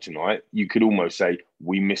result tonight, you could almost say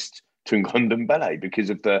we missed Tanguy Ndombele because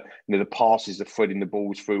of the passes, the threading the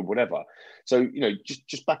balls through, whatever. So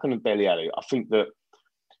just back on the Dele Alli, I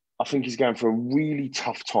think he's going for a really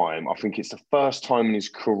tough time. I think it's the first time in his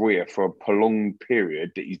career for a prolonged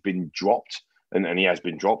period that he's been dropped, and he has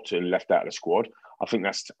been dropped and left out of the squad. I think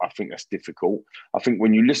that's difficult. I think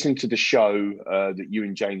when you listen to the show that you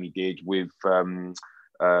and Jamie did with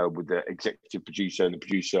the executive producer and the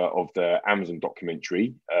producer of the Amazon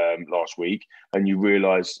documentary last week, and you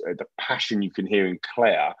realise the passion you can hear in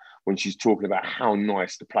Claire when she's talking about how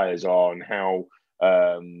nice the players are and how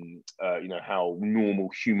how normal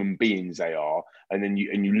human beings they are, and then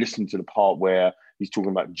you listen to the part where he's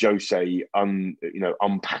talking about Jose,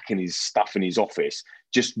 unpacking his stuff in his office.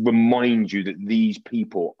 Just remind you that these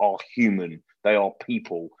people are human. They are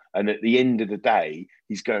people, and at the end of the day,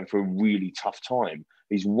 he's going through a really tough time.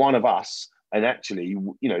 He's one of us, and actually,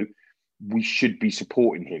 we should be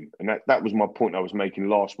supporting him. And that was my point I was making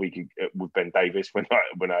last week with Ben Davis when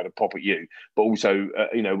I had a pop at you. But also,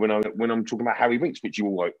 when I'm talking about Harry Winks, which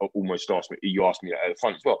you almost asked me, you asked me at the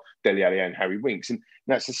front as well, Dele Alli and Harry Winks, and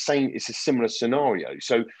that's the same. It's a similar scenario.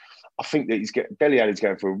 So I think that Dele Alli's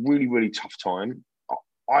going for a really, really tough time.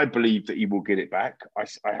 I believe that he will get it back. I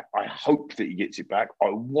hope that he gets it back. I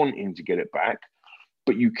want him to get it back,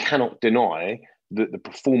 but you cannot deny that the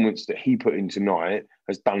performance that he put in tonight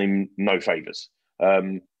has done him no favours.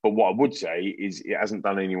 But what I would say is it hasn't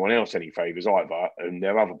done anyone else any favours either, and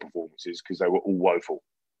their other performances, because they were all woeful.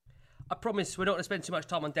 I promise we're not going to spend too much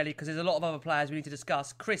time on Dele because there's a lot of other players we need to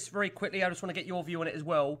discuss. Chris, very quickly, I just want to get your view on it as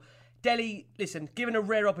well. Dele, listen, given a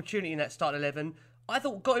rare opportunity in that start 11, I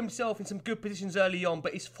thought got himself in some good positions early on,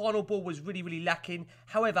 but his final ball was really, really lacking.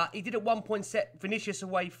 However, he did at one point set Vinicius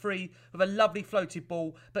away free with a lovely floated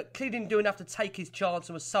ball, but clearly didn't do enough to take his chance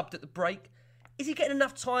and was subbed at the break. Is he getting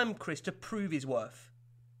enough time, Chris, to prove his worth?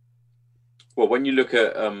 Well, when you look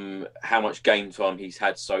at how much game time he's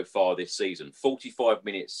had so far this season, 45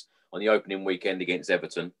 minutes on the opening weekend against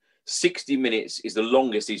Everton, 60 minutes is the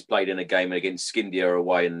longest he's played in a game against Skindia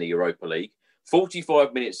away in the Europa League.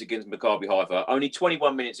 45 minutes against Maccabi Haifa, only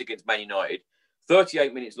 21 minutes against Man United,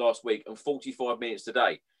 38 minutes last week and 45 minutes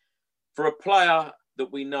today. For a player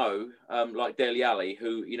that we know, like Dele Alli,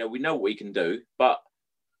 who, we know what he can do, but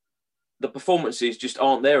the performances just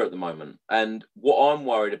aren't there at the moment. And what I'm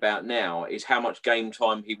worried about now is how much game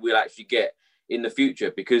time he will actually get in the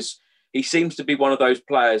future, because he seems to be one of those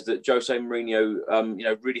players that Jose Mourinho,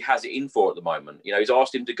 really has it in for at the moment. He's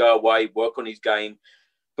asked him to go away, work on his game,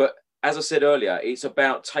 but as I said earlier, it's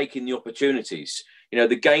about taking the opportunities.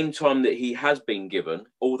 The game time that he has been given,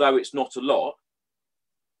 although it's not a lot,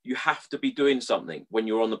 you have to be doing something when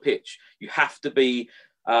you're on the pitch. You have to be,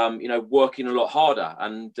 working a lot harder.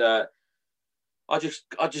 And I'm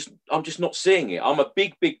just not seeing it. I'm a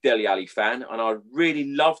big Dele Alli fan, and I'd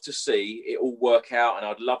really love to see it all work out. And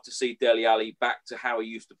I'd love to see Dele Alli back to how he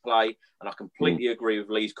used to play. And I completely agree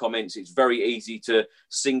with Lee's comments. It's very easy to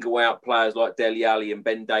single out players like Dele Alli and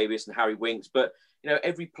Ben Davies and Harry Winks, but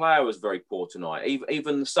every player was very poor tonight.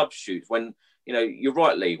 Even the substitutes. When you're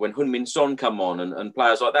right, Lee. When Heung-min Son come on and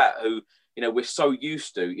players like that who we're so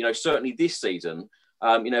used to. Certainly this season.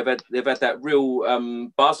 They've had that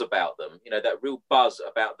real buzz about them, that real buzz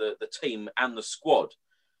about the team and the squad.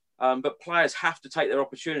 But players have to take their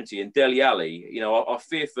opportunity. And Dele Alli, I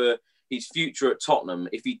fear for his future at Tottenham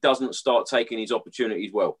if he doesn't start taking his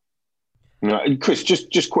opportunities well. And Chris,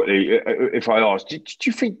 just quickly, if I ask, do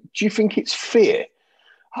you think it's fear?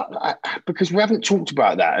 Because we haven't talked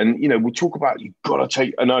about that, and we talk about you've got to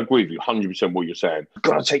take, and I agree with you 100% what you're saying. You've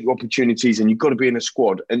got to take your opportunities, and you've got to be in a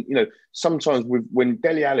squad. And sometimes when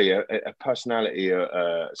Dele Alli, a personality,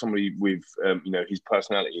 somebody with his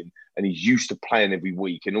personality, and he's used to playing every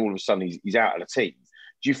week, and all of a sudden he's out of the team.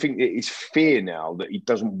 Do you think that it's fear now that he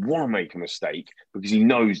doesn't want to make a mistake because he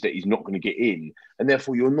knows that he's not going to get in, and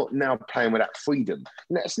therefore you're not now playing with that freedom?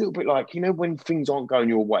 And that's a little bit like, when things aren't going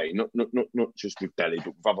your way, not just with Dele,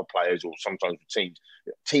 but with other players or sometimes with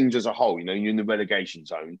teams as a whole. You're in the relegation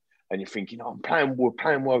zone and you're thinking, we're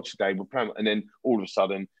playing well today, and then all of a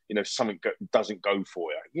sudden, something doesn't go for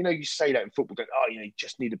you. You say that in football, you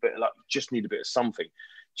just need a bit of luck, you just need a bit of something.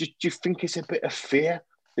 Do you think it's a bit of fear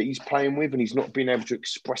that he's playing with and he's not being able to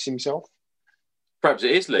express himself? Perhaps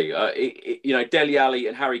it is, Lee. Dele Alli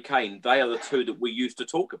and Harry Kane, they are the two that we used to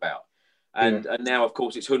talk about. And now, of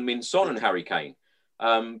course, it's Heung-min Son and Harry Kane.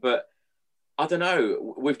 But I don't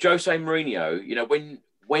know. With Jose Mourinho,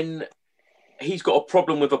 when he's got a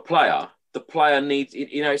problem with a player, the player needs,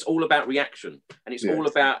 it's all about reaction. And it's all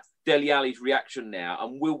about Dele Alli's reaction now.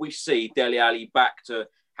 And will we see Dele Alli back to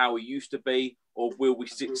how he used to be, or will we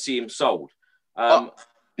see him sold?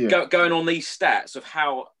 Going on these stats of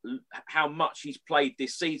how much he's played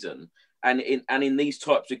this season, and in these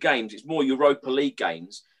types of games, it's more Europa League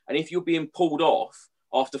games. And if you're being pulled off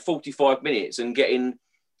after 45 minutes and getting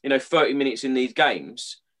 30 minutes in these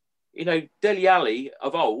games, Dele Alli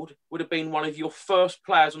of old would have been one of your first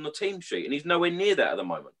players on the team sheet, and he's nowhere near that at the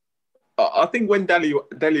moment. I think when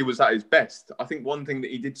Dele was at his best, I think one thing that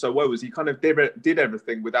he did so well was he kind of did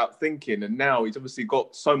everything without thinking, and now he's obviously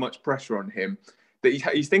got so much pressure on him that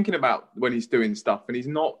he's thinking about when he's doing stuff, and he's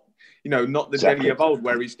not, not the Dele of old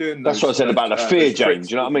where he's doing. That's what I said about the fear, James.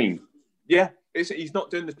 Do you know what I mean? Yeah, he's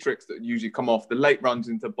not doing the tricks that usually come off, the late runs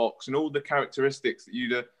into box, and all the characteristics that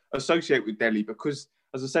you'd associate with Dele. Because,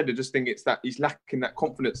 as I said, I just think it's that he's lacking that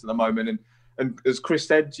confidence at the moment. And as Chris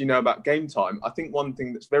said, about game time, I think one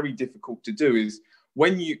thing that's very difficult to do is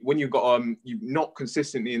when you've got you're not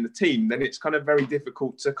consistently in the team, then it's kind of very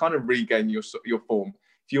difficult to kind of regain your form.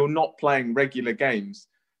 If you're not playing regular games,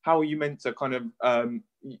 how are you meant to kind of?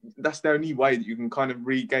 That's the only way that you can kind of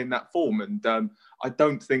regain that form. And I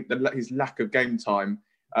don't think that his lack of game time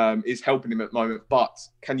is helping him at the moment. But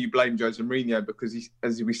can you blame Jose Mourinho, because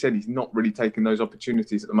as we said, he's not really taking those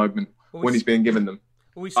opportunities at the moment when he's being given them.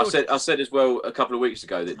 I said as well a couple of weeks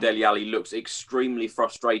ago that Dele Alli looks extremely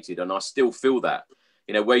frustrated, and I still feel that.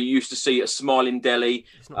 Where you used to see a smiling Dele,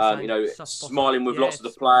 smiling with lots of the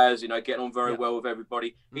players, getting on very well with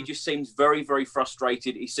everybody. He just seems very, very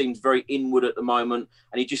frustrated. He seems very inward at the moment,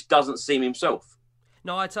 and he just doesn't seem himself.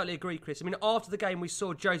 No, I totally agree, Chris. I mean, after the game, we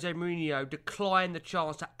saw Jose Mourinho decline the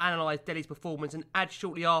chance to analyse Dele's performance and add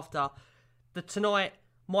shortly after that tonight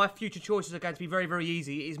my future choices are going to be very, very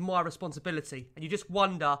easy. It is my responsibility. And you just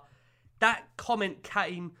wonder, that comment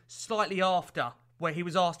came slightly after where he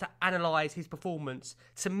was asked to analyse his performance.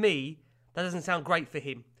 To me, that doesn't sound great for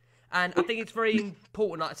him. And I think it's very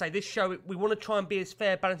important, like I say, this show, we want to try and be as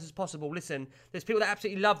fair, balanced as possible. Listen, there's people that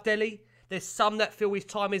absolutely love Dele. There's some that feel his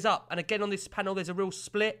time is up. And again, on this panel, there's a real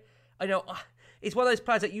split. I know it's one of those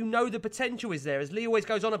players that you know the potential is there. As Lee always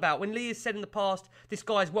goes on about, when Lee has said in the past, this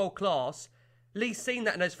guy's world class, Lee's seen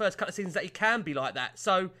that in those first couple of seasons that he can be like that.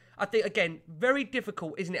 So I think, again, very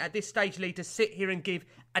difficult, isn't it, at this stage, Lee, to sit here and give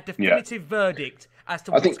a definitive verdict as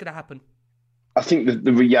to what's going to happen. I think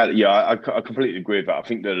the reality, I completely agree with that. I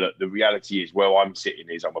think the reality is where I'm sitting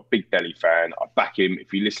is I'm a big Dele fan. I back him.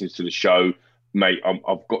 If he listens to the show, mate,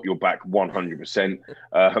 I've got your back 100%.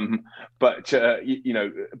 But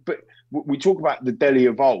we talk about the Dele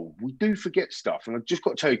of old. We do forget stuff. And I've just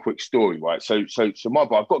got to tell you a quick story, right? So my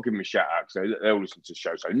boy, I've got to give him a shout out because they all listen to the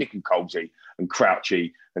show. So Nick and Colsey and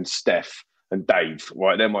Crouchy and Steph and Dave,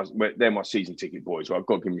 right? They're my season ticket boys, right? I've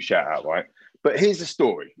got to give them a shout out, right? But here's the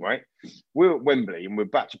story, right? We're at Wembley and we're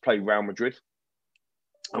about to play Real Madrid.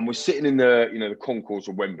 And we're sitting in the concourse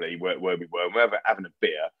of Wembley where we were, and we're having a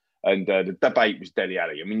beer. And the debate was Dele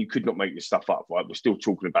Alli. I mean, you could not make this stuff up, right? We're still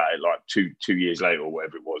talking about it like two years later or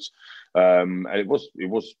whatever it was. And it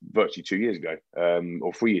was virtually 2 years ago,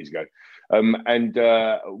 or 3 years ago. And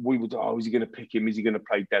we would, is he going to pick him? Is he going to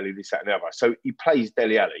play Dele, this, that, and the other? So he plays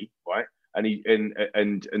Dele Alli, right? And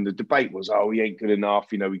the debate was, he ain't good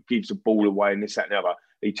enough. He gives the ball away and this, that, and the other.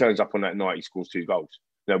 He turns up on that night, he scores 2 goals.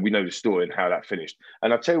 We know the story and how that finished.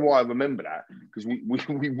 And I'll tell you why I remember that, because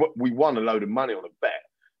we won a load of money on a bet.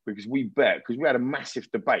 Because we had a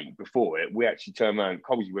massive debate before it. We actually turned around,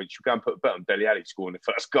 Colsey went, should we go and put a bet on Dele Alli scoring the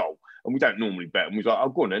first goal? And we don't normally bet. And we was like,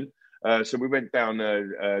 go on then. So we went down to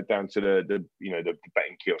the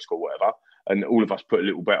betting kiosk or whatever. And all of us put a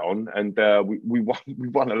little bet on, and we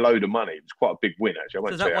won a load of money. It was quite a big win, actually.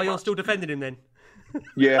 So is that why you're still defending him then?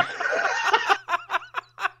 Yeah.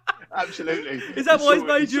 Absolutely. Is that why he's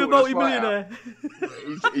made you a multi-millionaire?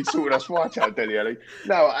 He's sorted us right out, Dele Alli.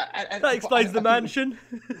 No, that explains the mansion.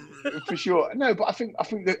 For sure. No, but I think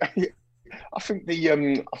the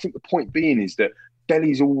point being is that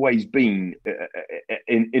Dele's always been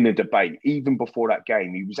in a debate. Even before that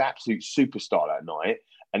game, he was absolute superstar that night.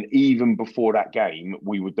 And even before that game,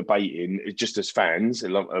 we were debating, just as fans,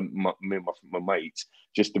 me and my mates,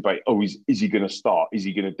 just debate, is he going to start? Is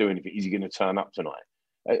he going to do anything? Is he going to turn up tonight?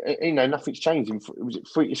 Nothing's changed.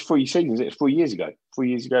 It's 3 seasons. It's 3 years ago. 3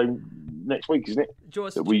 years ago next week, isn't it?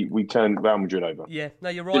 That we turned Real Madrid over. Yeah, no,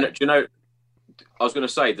 you're right. Do you know, I was going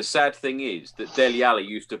to say, the sad thing is that Dele Alli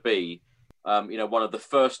used to be, one of the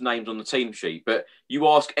first names on the team sheet. But you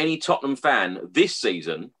ask any Tottenham fan this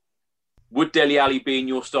season, would Dele Alli be in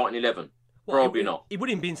your starting 11? Probably not. He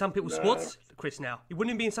wouldn't be in some people's squads, Chris, now. He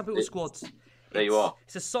wouldn't be in some people's squads. There you are.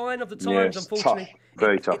 It's a sign of the times, unfortunately. Tough.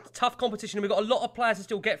 Very tough. It's tough competition. We've got a lot of players to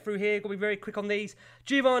still get through here. Got to be very quick on these.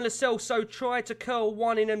 Giovanni Lo Celso tried to curl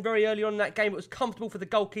one in, and very early on in that game, it was comfortable for the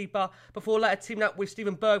goalkeeper before later teaming up with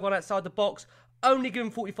Steven Bergwijn outside the box. Only given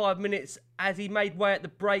 45 minutes as he made way at the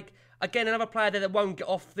break. Again, another player there that won't get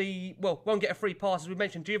a free pass. As we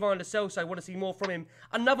mentioned, Giovanni Lo Celso, want to see more from him.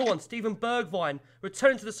 Another one, Steven Bergwijn,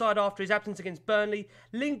 returned to the side after his absence against Burnley.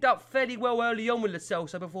 Linked up fairly well early on with Lo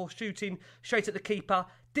Celso before shooting straight at the keeper.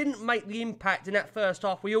 Didn't make the impact in that first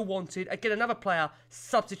half we all wanted. Again, another player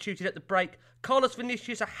substituted at the break. Carlos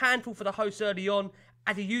Vinicius, a handful for the hosts early on,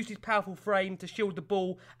 as he used his powerful frame to shield the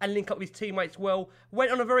ball and link up with his teammates well.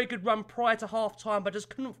 Went on a very good run prior to half-time, but just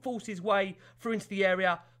couldn't force his way through into the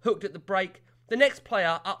area, hooked at the break. The next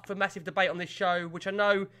player up for massive debate on this show, which I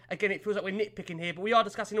know, again, it feels like we're nitpicking here, but we are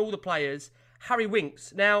discussing all the players, Harry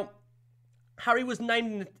Winks. Now, Harry was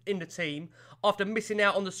named in the team after missing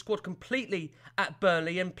out on the squad completely at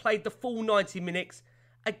Burnley and played the full 90 minutes.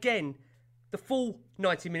 Again, the full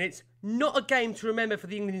 90 minutes. Not a game to remember for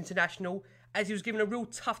the England international, as he was given a real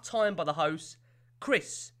tough time by the hosts.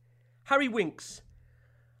 Chris, Harry Winks.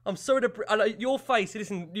 I'm sorry to... your face,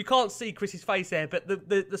 listen, you can't see Chris's face there, but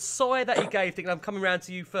the sigh that he gave, thinking I'm coming round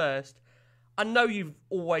to you first. I know you've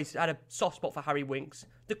always had a soft spot for Harry Winks.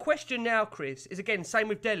 The question now, Chris, is again, same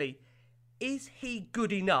with Dele. Is he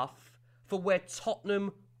good enough for where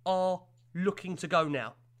Tottenham are looking to go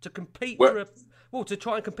now? To compete to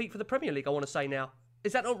try and compete for the Premier League, I want to say now.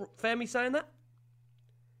 Is that not fair, me saying that?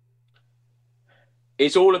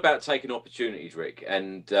 It's all about taking opportunities, Rick.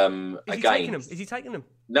 And Is he taking them? Is he taking them?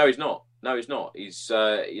 No, he's not. He's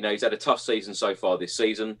he's had a tough season so far this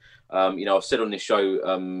season. I've said on this show,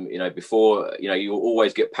 before, you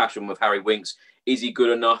always get passion with Harry Winks. Is he good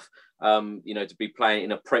enough, to be playing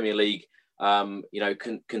in a Premier League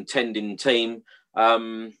contending team.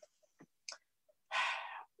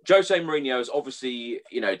 Jose Mourinho is obviously,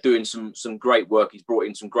 doing some great work. He's brought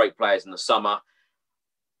in some great players in the summer.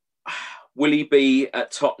 Will he be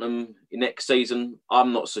at Tottenham next season?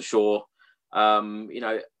 I'm not so sure.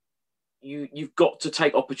 You've got to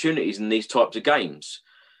take opportunities in these types of games.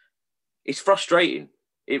 It's frustrating.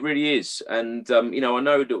 It really is. And, I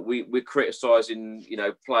know that we're criticising,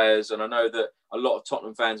 players. And I know that a lot of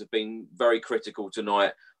Tottenham fans have been very critical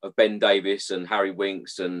tonight of Ben Davies and Harry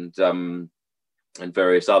Winks and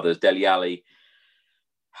various others, Dele Alli.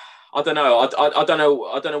 I don't know. I don't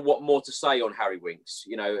know what more to say on Harry Winks.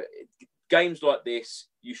 Games like this,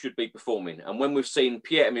 you should be performing. And when we've seen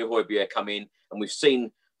Pierre-Emile Højbjerg come in and we've seen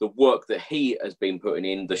the work that he has been putting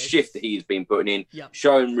in, the shift that he has been putting in,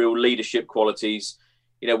 showing real leadership qualities,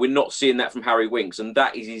 we're not seeing that from Harry Winks. And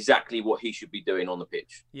that is exactly what he should be doing on the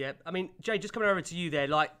pitch. Yeah. I mean, Jay, just coming over to you there,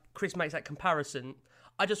 like Chris makes that comparison.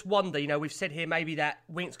 I just wonder, we've said here maybe that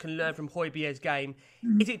Winks can learn from Højbjerg's game.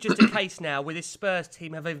 Is it just a case now where this Spurs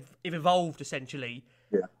team have evolved, essentially,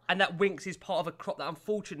 and that Winks is part of a crop that,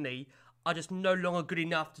 unfortunately, are just no longer good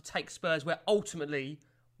enough to take Spurs where ultimately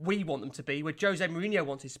we want them to be, where Jose Mourinho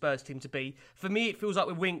wants his Spurs team to be? For me, it feels like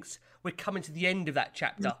with Winks, we're coming to the end of that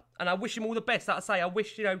chapter. And I wish him all the best. Like I say, I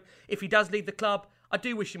wish, if he does leave the club, I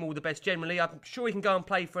do wish him all the best generally. I'm sure he can go and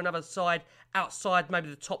play for another side outside maybe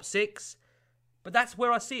the top 6. But that's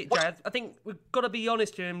where I see it, Jay. I think we've got to be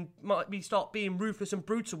honest here and maybe start being ruthless and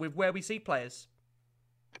brutal with where we see players.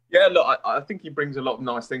 Yeah, look, I think he brings a lot of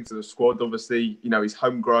nice things to the squad. Obviously, he's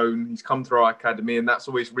homegrown, he's come through our academy, and that's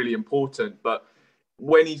always really important. But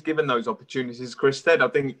when he's given those opportunities, Chris said, I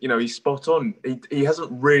think, he's spot on. He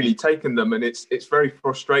hasn't really taken them, and it's very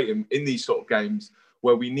frustrating in these sort of games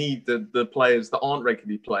where we need the players that aren't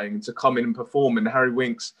regularly playing to come in and perform. And Harry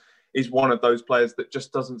Winks is one of those players that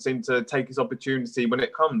just doesn't seem to take his opportunity when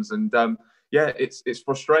it comes. And it's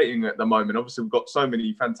frustrating at the moment. Obviously, we've got so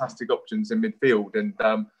many fantastic options in midfield,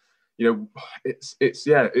 and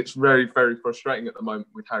it's very, very frustrating at the moment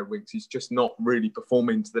with Harry Winks. He's just not really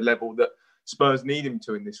performing to the level that Spurs need him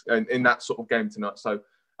to in that sort of game tonight. So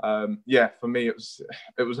for me, it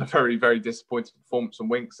was a very, very disappointing performance from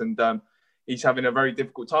Winks, and he's having a very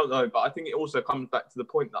difficult time though. But I think it also comes back to the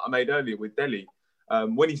point that I made earlier with Dele.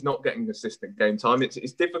 When he's not getting consistent game time,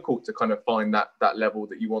 it's difficult to kind of find that level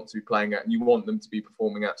that you want to be playing at and you want them to be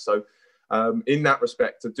performing at. So in that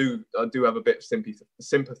respect, I do have a bit of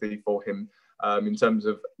sympathy for him in terms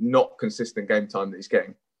of not consistent game time that he's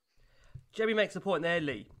getting. Jeremy makes a point there,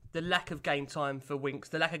 Lee. The lack of game time for Winks,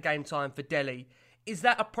 the lack of game time for Dele. Is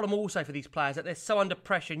that a problem also for these players, that they're so under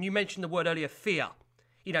pressure? And you mentioned the word earlier, fear.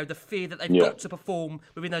 The fear that they've got to perform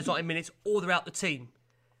within those 90 minutes or they're out the team.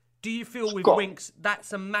 Do you feel with Winks,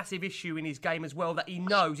 that's a massive issue in his game as well, that he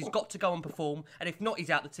knows he's got to go and perform, and if not,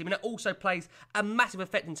 he's out the team? And it also plays a massive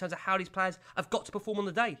effect in terms of how these players have got to perform on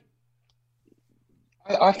the day.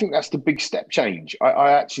 I think that's the big step change.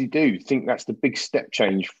 I actually do think that's the big step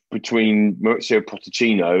change between Mauricio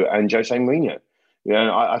Pochettino and Jose Mourinho.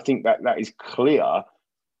 I think that is clear.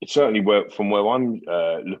 It certainly worked from where I'm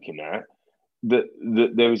looking at, that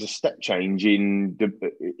there is a step change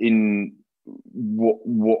in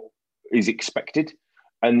what is expected,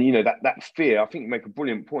 and that fear. I think you make a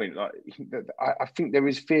brilliant point. Like, I think there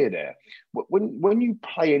is fear there. When you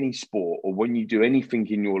play any sport or when you do anything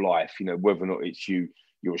in your life, whether or not it's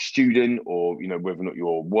you're a student, or whether or not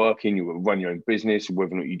you're working, you run your own business, or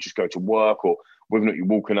whether or not you just go to work, or whether or not you're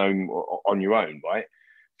walking home on your own, right?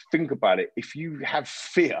 Think about it. If you have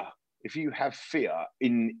fear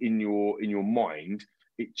in your mind,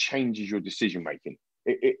 it changes your decision making.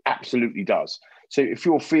 It absolutely does. So if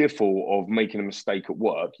you're fearful of making a mistake at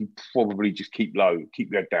work, you probably just keep low,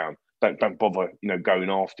 keep your head down. Don't bother, going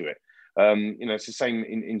after it. It's the same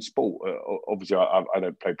in sport. Obviously, I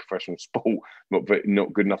don't play professional sport, not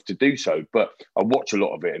good enough to do so. But I watch a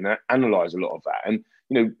lot of it and I analyse a lot of that.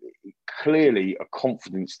 And clearly a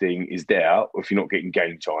confidence thing is there. If you're not getting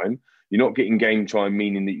game time, you're not getting game time,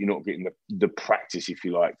 meaning that you're not getting the practice, if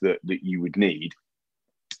you like, that you would need.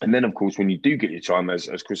 And then, of course, when you do get your time, as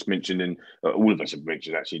Chris mentioned, and all of us have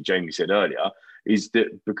mentioned, actually, Jamie said earlier, is that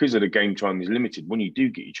because of the game time is limited, when you do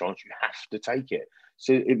get your chance, you have to take it.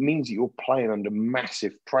 So it means that you're playing under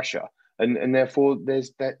massive pressure, and therefore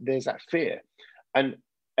there's that fear. And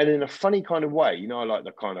in a funny kind of way, I like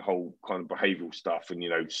the kind of whole kind of behavioural stuff and,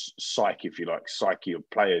 psyche, if you like, psyche of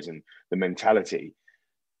players and the mentality.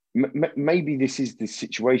 Maybe this is the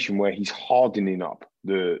situation where he's hardening up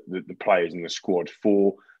the players in the squad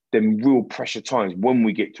for them real pressure times when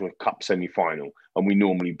we get to a cup semi-final and we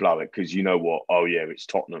normally blow it because you know what, oh yeah, it's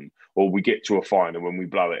Tottenham. Or we get to a final when we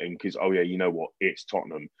blow it in because, oh yeah, you know what, it's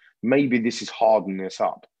Tottenham. Maybe this is hardening us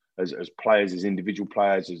up as players, as individual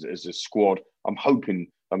players, as a squad. I'm hoping,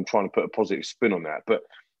 I'm trying to put a positive spin on that. But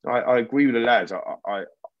I agree with the lads.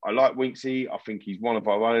 I like Winksy. I think he's one of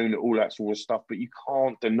our own, all that sort of stuff. But you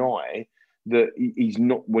can't deny that he's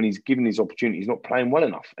not, when he's given his opportunity, he's not playing well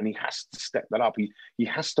enough. And he has to step that up. He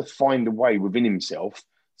has to find a way within himself,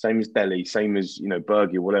 same as Dele, same as, you know,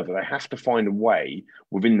 Bergie or whatever. They have to find a way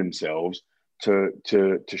within themselves to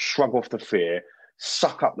shrug off the fear,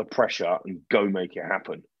 suck up the pressure and go make it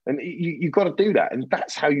happen. And you've got to do that. And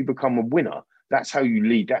that's how you become a winner. That's how you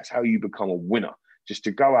lead. That's how you become a winner. Just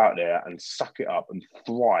to go out there and suck it up and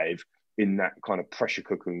thrive in that kind of pressure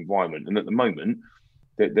cooker environment. And at the moment,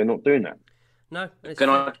 they're not doing that. No. Can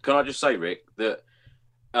I just say, Rick, that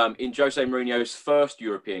in Jose Mourinho's first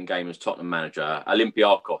European game as Tottenham manager,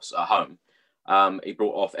 Olympiacos at home, he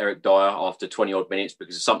brought off Eric Dyer after 20-odd minutes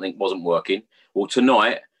because something wasn't working. Well,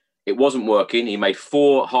 tonight, it wasn't working. He made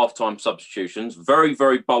 4 half-time substitutions, very,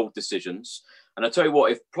 very bold decisions. And I tell you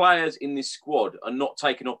what, if players in this squad are not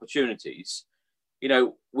taking opportunities, you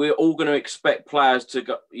know, we're all going to expect players to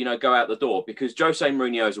go out the door because Jose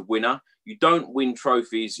Mourinho is a winner. You don't win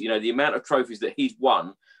trophies, you know, the amount of trophies that he's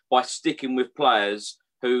won by sticking with players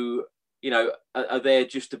who, you know, are there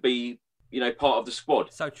just to be, you know, part of the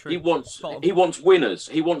squad. So true. He wants winners.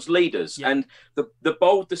 He wants leaders. Yeah. And the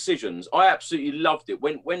bold decisions, I absolutely loved it.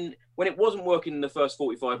 When it wasn't working in the first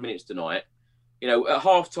 45 minutes tonight, you know, at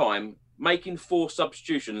half time, making 4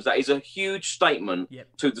 substitutions, that is a huge statement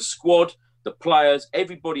to the squad, the players,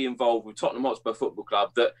 everybody involved with Tottenham Hotspur Football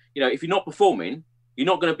Club that, you know, if you're not performing, you're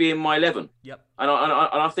not going to be in my 11. Yep. And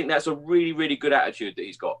I think that's a really, really good attitude that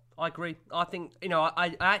he's got. I agree. I think, you know,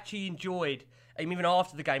 I actually enjoyed, even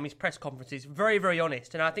after the game, his press conferences, very, very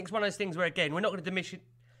honest. And I think it's one of those things where, again, we're not going to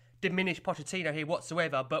diminish Pochettino here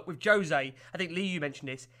whatsoever. But with Jose, I think, Lee, you mentioned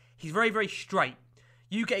this, he's very, very straight.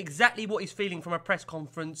 You get exactly what he's feeling from a press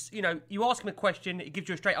conference. You know, you ask him a question, it gives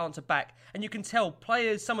you a straight answer back. And you can tell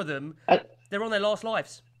players, some of them, they're on their last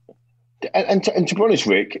lives. And to be honest,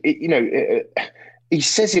 Rick, he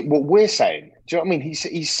says it what we're saying. Do you know what I mean?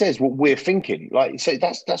 He says what we're thinking. Like, so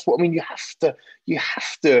that's what I mean. You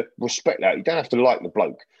have to respect that. You don't have to like the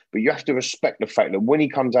bloke, but you have to respect the fact that when he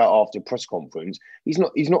comes out after a press conference, he's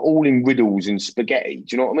not all in riddles and spaghetti.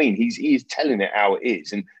 Do you know what I mean? He is telling it how it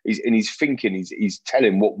is, and he's thinking. He's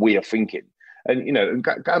telling what we are thinking. And, you know, and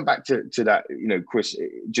going back to that, you know, Chris,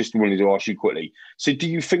 just wanted to ask you quickly. So do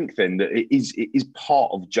you think then that it is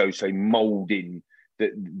part of Jose moulding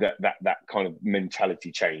that kind of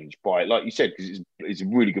mentality change by, like you said, because it's a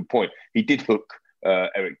really good point. He did hook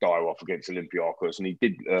Eric Dyer off against Olympiacos, and he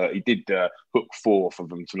did hook 4 for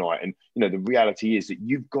them tonight. And, you know, the reality is that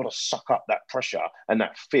you've got to suck up that pressure and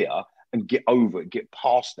that fear and get over it, get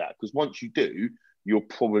past that. Because once you do, you'll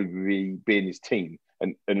probably be in his team.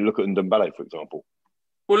 And look at Ndombele, for example.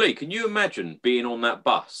 Well, Lee, can you imagine being on that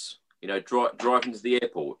bus, you know, driving to the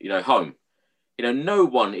airport, you know, home? You know, no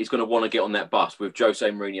one is going to want to get on that bus with Jose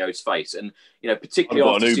Mourinho's face. And, you know, particularly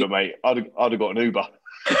I'd have got an Uber, mate. I'd have got an Uber.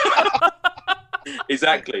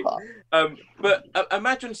 Exactly. But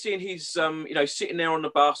imagine seeing his, you know, sitting there on the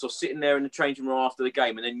bus or sitting there in the changing room after the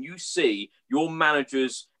game, and then you see your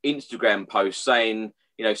manager's Instagram post saying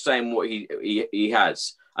what he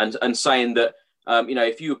has, and saying that, you know,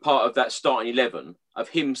 if you were part of that starting 11, of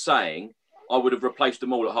him saying, I would have replaced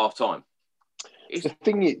them all at half time. The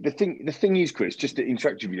thing is, Chris, just to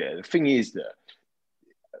interrupt you there, the thing is that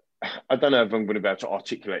I don't know if I'm going to be able to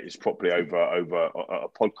articulate this properly over a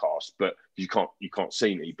podcast, but you can't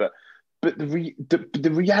see me. But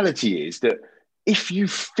the reality is that if you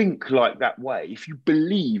think like that way, if you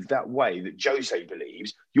believe that way that Jose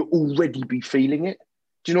believes, you'll already be feeling it.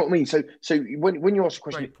 Do you know what I mean? So when you ask a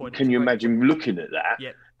question, can you imagine looking at that?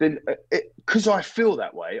 Yeah. Then, because I feel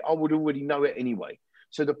that way, I would already know it anyway.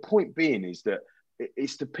 So the point being is that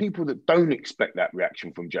it's the people that don't expect that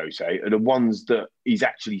reaction from Jose are the ones that he's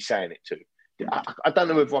actually saying it to. I don't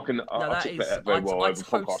know if I can articulate that very well over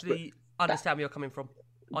podcast. I totally understand where you're coming from.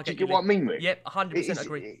 Do you get what I mean, Rick? Yep, 100%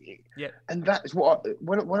 agree. Yep. And that's what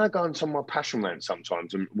when I go on some of my passion rants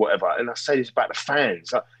sometimes and whatever, and I say this about the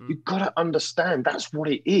fans, like, you've got to understand that's what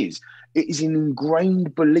it is. It is an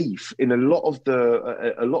ingrained belief in a lot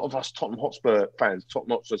of us Tottenham Hotspur fans,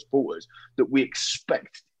 Tottenham Hotspur supporters, that we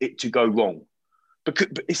expect it to go wrong, but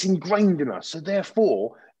it's ingrained in us. So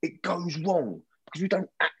therefore, it goes wrong. Because we don't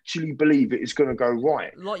actually believe it is going to go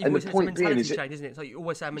right. Like you always said, it's a mentality change, isn't it? So you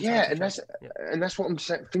always say a mentality change. And that's what I'm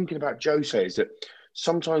thinking about Jose, is that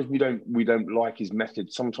sometimes we don't like his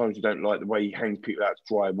method. Sometimes we don't like the way he hangs people out to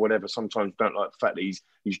dry, whatever. Sometimes we don't like the fact that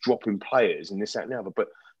he's dropping players and this, that, and the other. But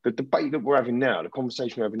the debate that we're having now, the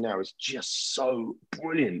conversation we're having now, is just so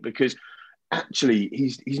brilliant because actually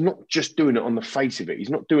he's not just doing it on the face of it. He's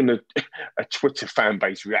not doing a Twitter fan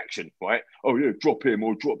base reaction, right? Oh yeah, drop him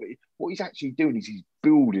or drop it. What he's actually doing is he's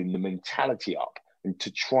building the mentality up and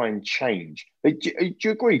to try and change. Do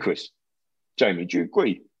you agree, Chris? Jamie, do you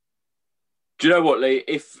agree? Do you know what, Lee?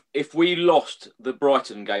 If we lost the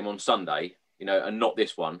Brighton game on Sunday, and not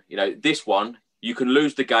this one, this one, you can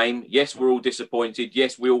lose the game. Yes, we're all disappointed.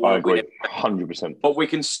 Yes, we all want to win it. 100%. But we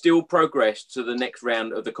can still progress to the next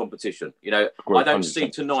round of the competition. I don't see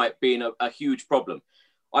tonight being a huge problem.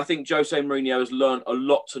 I think Jose Mourinho has learned a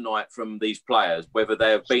lot tonight from these players, whether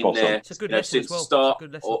they have been there since the start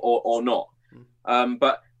or not.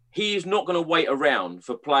 But he is not going to wait around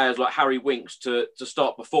for players like Harry Winks to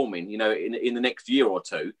start performing, in the next year or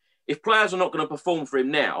two. If players are not going to perform for him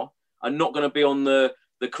now and not going to be on the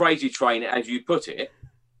crazy train, as you put it,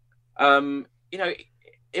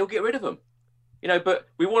 he'll get rid of them. But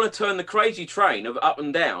we want to turn the crazy train of up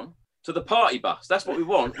and down to the party bus. That's what we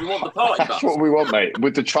want. We want the party bus. That's what we want, mate,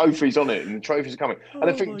 with the trophies on it, and the trophies are coming. And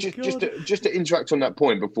I think just to interact on that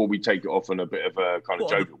point before we take it off on a bit of a kind of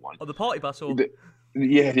joking one. On the party bus, or the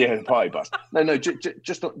party bus. No,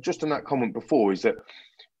 just on that comment before is that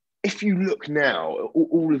if you look now,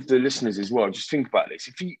 all of the listeners as well, just think about this.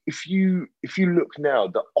 If you look now,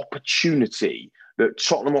 the opportunity that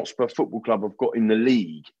Tottenham Hotspur Football Club have got in the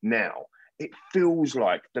league now, it feels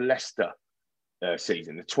like the Leicester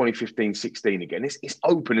season, the 2015-16 again. It's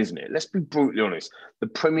open, isn't it? Let's be brutally honest. The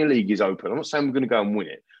Premier League is open. I'm not saying we're going to go and win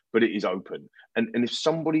it, but it is open. And if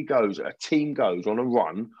a team goes on a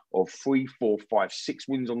run of 3, 4, 5, 6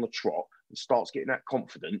 wins on the trot and starts getting that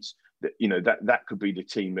confidence, that could be the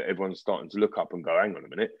team that everyone's starting to look up and go, hang on a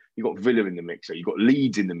minute, you've got Villa in the mixer, you've got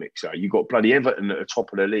Leeds in the mixer, you've got bloody Everton at the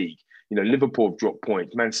top of the league. Liverpool have dropped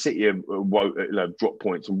points, Man City have dropped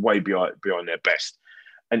points and way behind their best.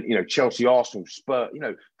 And, Chelsea, Arsenal, Spurs,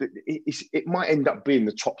 it might end up being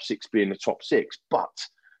the top 6 being the top 6, but,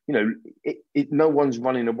 no one's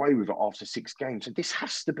running away with it after 6 games. So this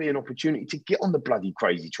has to be an opportunity to get on the bloody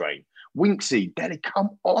crazy train. Winksy, Dele, come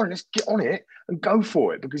on, let's get on it and go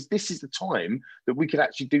for it, because this is the time that we could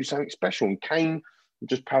actually do something special. And Kane, I'm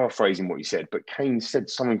just paraphrasing what he said, but Kane said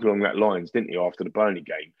something along that lines, didn't he, after the Burnley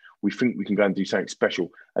game? We think we can go and do something special.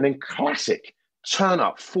 And then classic, turn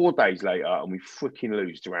up 4 days later and we freaking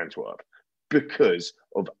lose to Antwerp because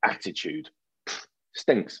of attitude.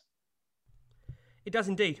 Stinks. It does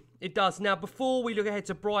indeed. It does. Now, before we look ahead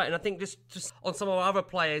to Brighton, I think just on some of our other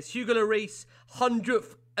players, Hugo Lloris,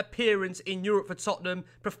 100th appearance in Europe for Tottenham,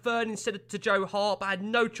 preferred instead of to Joe Hart, but had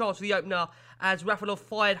no chance for the opener as Rafalov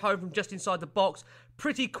fired home from just inside the box.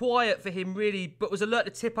 Pretty quiet for him, really, but was alert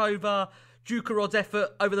to tip over. Djukarod's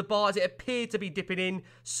effort over the bar as it appeared to be dipping in.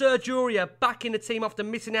 Serge Aurier back in the team after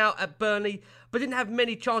missing out at Burnley, but didn't have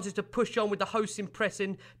many chances to push on with the hosts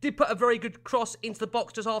impressing. Did put a very good cross into the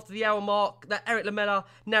box just after the hour mark that Eric Lamela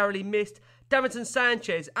narrowly missed. Davinson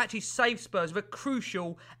Sanchez actually saved Spurs with a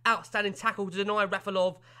crucial, outstanding tackle to deny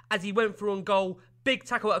Rafalov as he went through on goal. Big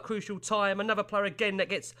tackle at a crucial time. Another player again that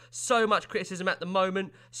gets so much criticism at the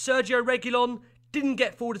moment. Sergio Reguilon didn't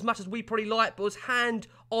get forward as much as we probably like, but was hand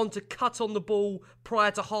on to cut on the ball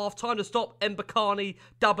prior to half time to stop Mbakani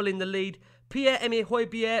doubling the lead. Pierre-Emile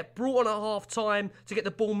Højbjerg brought on at half time to get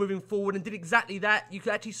the ball moving forward and did exactly that. You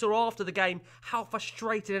actually saw after the game how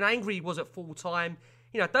frustrated and angry he was at full time.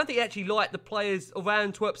 I don't think he actually liked the players of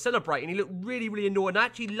Antwerp celebrating. He looked really, really annoyed, and I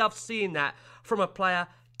actually loved seeing that from a player.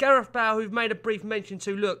 Gareth Bale, who've made a brief mention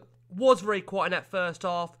to, was very quiet in that first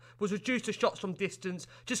half, was reduced to shots from distance,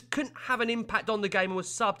 just couldn't have an impact on the game and was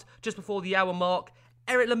subbed just before the hour mark.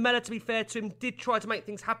 Eric Lamela, to be fair to him, did try to make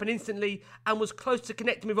things happen instantly and was close to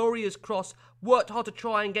connecting with Aurier's cross, worked hard to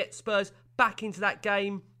try and get Spurs back into that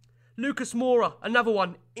game. Lucas Moura, another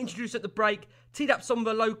one, introduced at the break, teed up some of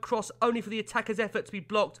a low cross only for the attacker's effort to be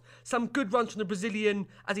blocked. Some good runs from the Brazilian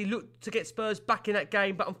as he looked to get Spurs back in that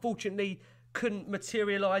game, but unfortunately couldn't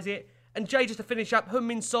materialise it. And Jay, just to finish up,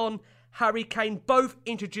 Heung-min Son, Harry Kane, both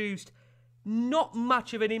introduced. Not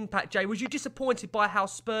much of an impact, Jay. Was you disappointed by how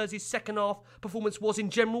Spurs' second half performance was in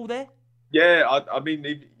general there? Yeah, I mean,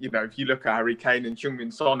 if you look at Harry Kane and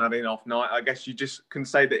Heung-min Son had an off night, I guess you just can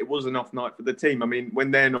say that it was an off night for the team. I mean,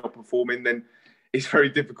 when they're not performing, then it's very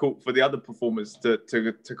difficult for the other performers to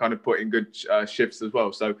kind of put in good shifts as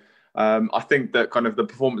well. So I think that kind of the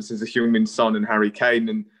performances of Heung-min Son and Harry Kane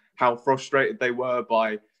and how frustrated they were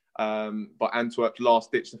by Antwerp's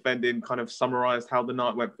last-ditch defending kind of summarised how the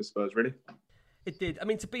night went for Spurs, really. It did. I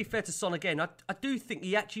mean, to be fair to Son again, I do think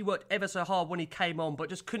he actually worked ever so hard when he came on, but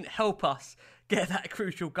just couldn't help us get that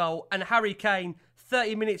crucial goal. And Harry Kane,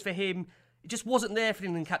 30 minutes for him. It just wasn't there for the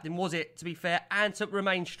England captain, was it, to be fair? And to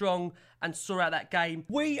remain strong and saw out that game.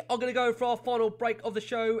 We are going to go for our final break of the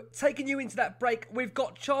show. Taking you into that break, we've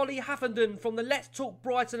got Charlie Haffenden from the Let's Talk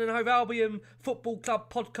Brighton and Hove Albion Football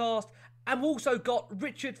Club podcast. And we've also got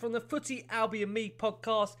Richard from the Footy Albion Me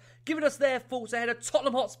podcast, giving us their thoughts ahead of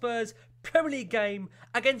Tottenham Hotspur's Premier League game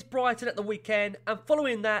against Brighton at the weekend. And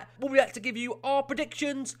following that, we'll be back to give you our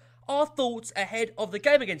predictions, our thoughts ahead of the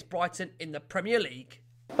game against Brighton in the Premier League.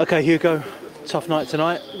 Okay, Hugo, tough night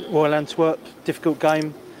tonight. Royal Antwerp, difficult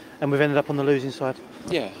game, and we've ended up on the losing side.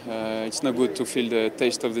 Yeah, it's not good to feel the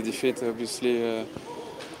taste of the defeat. Obviously,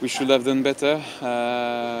 we should have done better.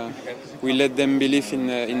 We let them believe in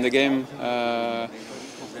the game.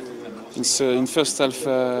 In first half,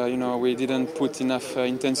 we didn't put enough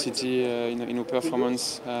intensity in our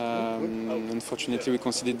performance. Unfortunately, we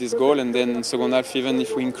conceded this goal, and then in second half, even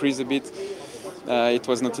if we increased a bit, it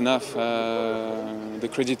was not enough. The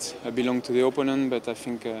credit belonged to the opponent, but I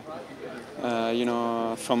think,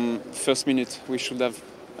 from first minute we should have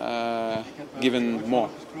given more.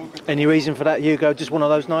 Any reason for that, Hugo? Just one of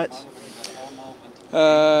those nights?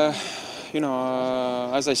 As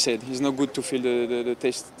I said, it's not good to feel the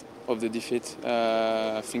taste of the defeat.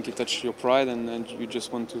 I think it touches your pride, and you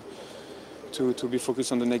just want to be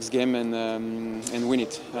focused on the next game and win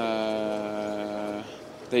it.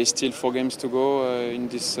 There is still 4 games to go in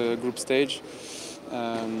this group stage,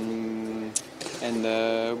 and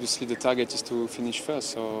obviously the target is to finish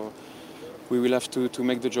first. So we will have to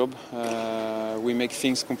make the job. We make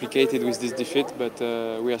things complicated with this defeat, but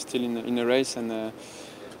we are still in a race, and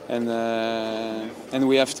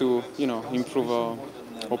we have to improve our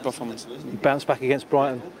performance. Bounce back against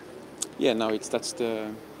Brighton. Yeah, no, that's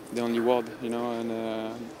the only word,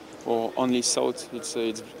 or only thought.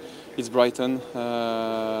 It's Brighton.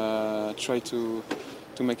 Try to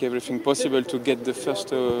make everything possible to get the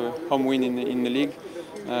first home win in the league.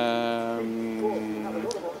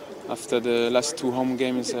 After the last 2 home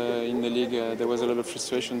games in the league, there was a lot of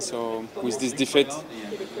frustration. So with this defeat,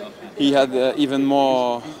 he had even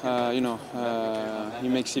more. He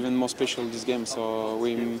makes even more special this game. So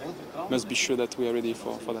we must be sure that we are ready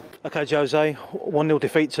for that. Okay, Jose, 1-0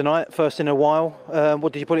 defeat tonight, first in a while.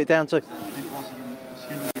 What did you put it down to?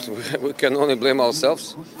 We can only blame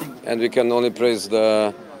ourselves, and we can only praise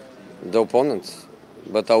the opponent.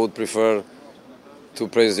 But I would prefer to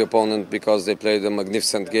praise the opponent because they played a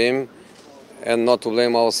magnificent game, and not to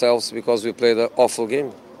blame ourselves because we played an awful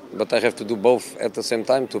game. But I have to do both at the same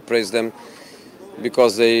time, to praise them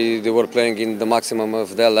because they were playing in the maximum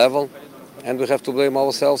of their level, and we have to blame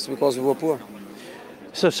ourselves because we were poor.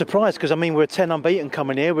 So surprised, because we're 10 unbeaten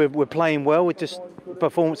coming here, we're playing well, with just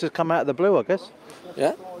performances come out of the blue, I guess.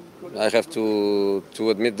 Yeah, I have to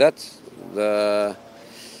admit that. The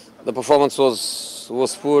performance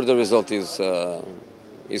was poor, the result is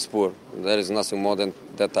poor. There is nothing more than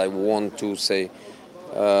that I want to say.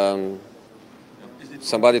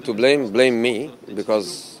 Somebody to blame me,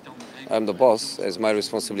 because I'm the boss. It's my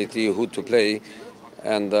responsibility who to play,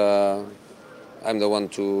 and I'm the one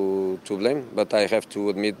to blame. But I have to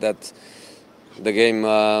admit that the game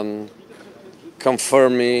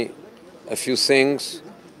confirmed me a few things,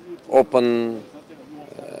 open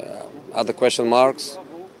other question marks,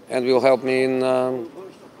 and will help me in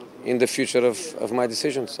the future of my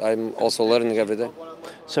decisions. I'm also learning every day.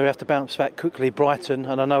 So we have to bounce back quickly, Brighton,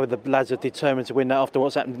 and I know the lads are determined to win that after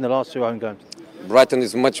what's happened in the last 2 home games. Brighton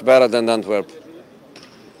is much better than Antwerp,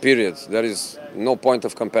 period. There is no point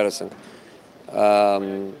of comparison.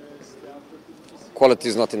 Quality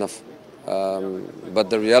is not enough. But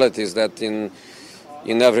the reality is that in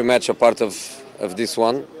every match apart of this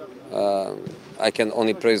one, I can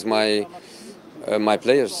only praise my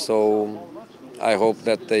players. So I hope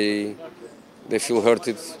that they feel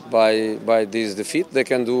hurted by this defeat. They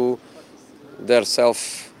can do their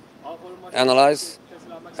self-analyze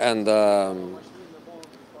and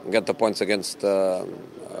get the points against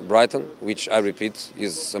Brighton, which I repeat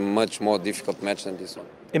is a much more difficult match than this one.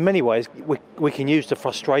 In many ways, we can use the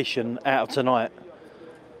frustration out of tonight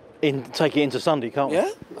take it into Sunday, can't we? Yeah,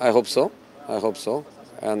 I hope so.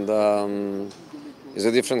 And it's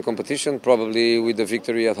a different competition, probably with the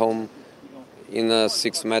victory at home in a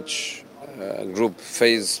 6-match group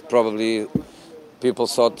phase. Probably people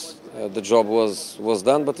thought the job was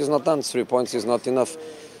done, but it's not done. 3 points is not enough.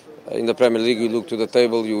 In the Premier League, you look to the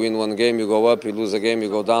table, you win 1 game, you go up, you lose a game, you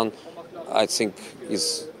go down. I think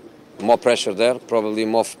it's more pressure there. Probably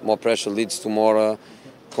more pressure leads to more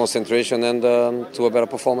concentration and to a better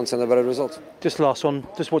performance and a better result. Just last one.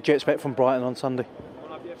 Just what do you expect from Brighton on Sunday?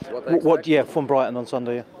 From Brighton on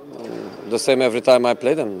Sunday? Yeah. The same every time I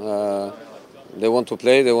play them. They want to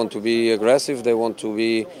play. They want to be aggressive. They want to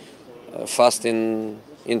be fast in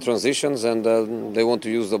transitions, and they want to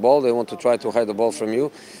use the ball. They want to try to hide the ball from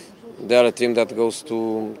you. They are a team that goes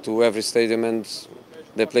to every stadium and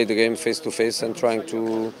they play the game face to face and trying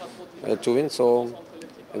to win. So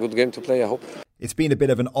a good game to play, I hope. It's been a bit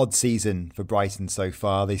of an odd season for Brighton so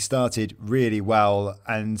far. They started really well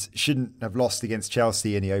and shouldn't have lost against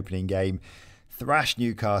Chelsea in the opening game. Thrashed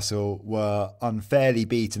Newcastle, were unfairly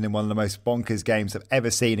beaten in one of the most bonkers games I've ever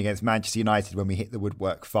seen against Manchester United when we hit the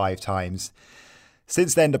woodwork 5 times.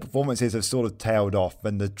 Since then, the performances have sort of tailed off,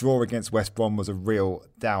 and the draw against West Brom was a real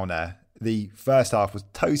downer. The first half was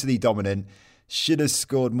totally dominant, should have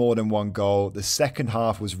scored more than 1 goal. The second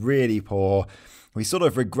half was really poor. We sort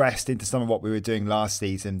of regressed into some of what we were doing last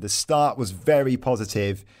season. The start was very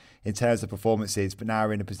positive in terms of performances, but now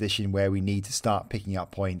we're in a position where we need to start picking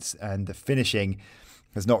up points, and the finishing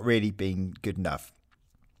has not really been good enough.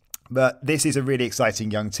 But this is a really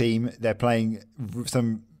exciting young team. They're playing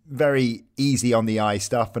some very easy on the eye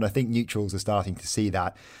stuff, and I think neutrals are starting to see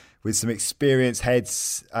that with some experienced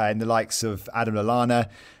heads in the likes of Adam Lallana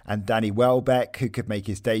and Danny Welbeck, who could make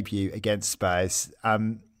his debut against Spurs.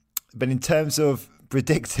 But in terms of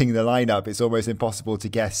predicting the lineup, it's almost impossible to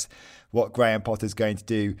guess what Graham Potter's going to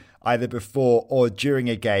do either before or during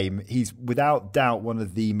a game. He's without doubt one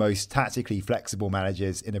of the most tactically flexible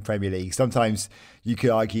managers in the Premier League. Sometimes you could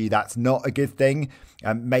argue that's not a good thing.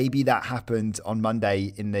 Maybe that happened on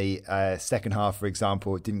Monday in the second half, for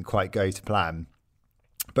example. It didn't quite go to plan.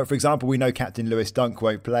 But for example, we know captain Lewis Dunk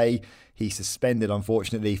won't play. He's suspended,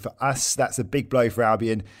 unfortunately. For us, that's a big blow for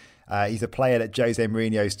Albion. He's a player that Jose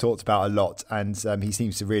Mourinho's talked about a lot, and he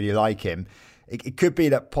seems to really like him. It could be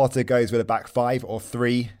that Potter goes with a back 5 or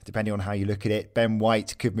 3, depending on how you look at it. Ben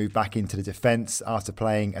White could move back into the defence after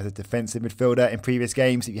playing as a defensive midfielder in previous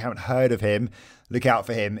games. If you haven't heard of him, look out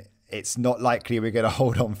for him. It's not likely we're going to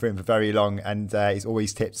hold on for him for very long, and he's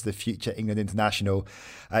always tipped as the future England international.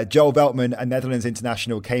 Joel Veltman, a Netherlands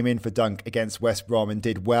international, came in for Dunk against West Brom and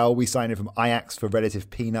did well. We signed him from Ajax for relative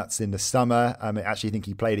peanuts in the summer. I actually think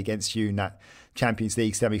he played against you in that Champions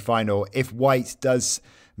League semi-final. If White does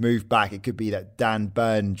move back, it could be that Dan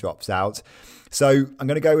Burn drops out. So I'm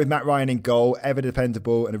going to go with Matt Ryan in goal, ever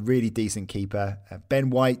dependable and a really decent keeper. Ben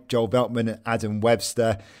White, Joel Veltman and Adam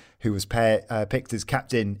Webster, who was picked as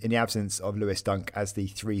captain in the absence of Lewis Dunk as the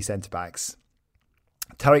 3 centre-backs.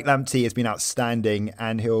 Tariq Lamptey has been outstanding,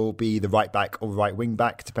 and he'll be the right back or right wing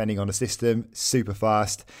back, depending on the system. Super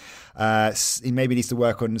fast. He maybe needs to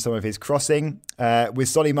work on some of his crossing, with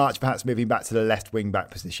Solly March perhaps moving back to the left wing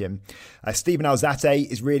back position. Stephen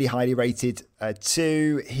Alzate is really highly rated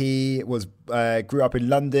too. He grew up in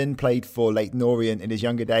London, played for Leyton Orient in his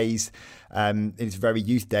younger days, in his very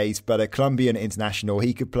youth days, but a Colombian international.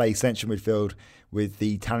 He could play central midfield with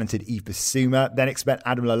the talented Yves Bissouma. Then expect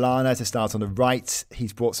Adam Lallana to start on the right.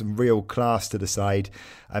 He's brought some real class to the side,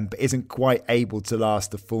 but isn't quite able to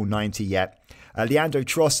last the full 90 yet. Leandro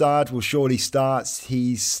Trossard will surely start.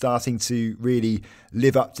 He's starting to really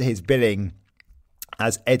live up to his billing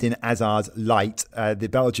as Eden Hazard light. The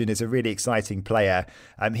Belgian is a really exciting player.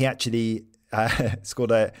 He actually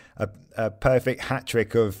scored a perfect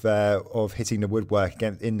hat-trick of hitting the woodwork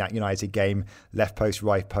in that United game, left post,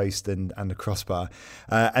 right post and the crossbar.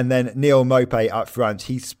 And then Neil Maupay up front.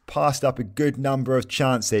 He's passed up a good number of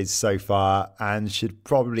chances so far and should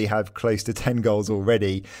probably have close to 10 goals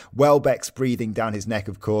already. Welbeck's breathing down his neck,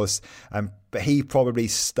 of course, but he probably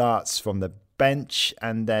starts from the bench.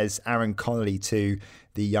 And there's Aaron Connolly too,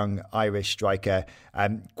 the young Irish striker.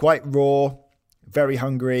 Quite raw, very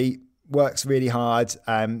hungry, works really hard,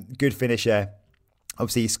 good finisher.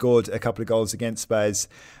 Obviously, he scored a couple of goals against Spurs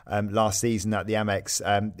last season at the Amex.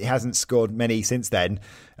 He hasn't scored many since then,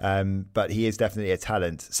 but he is definitely a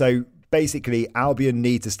talent. So basically, Albion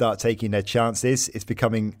need to start taking their chances. It's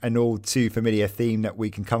becoming an all too familiar theme that we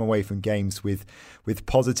can come away from games with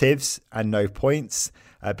positives and no points.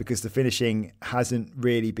 Because the finishing hasn't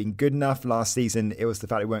really been good enough. Last season, it was the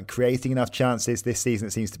fact we weren't creating enough chances. This season,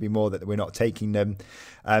 it seems to be more that we're not taking them.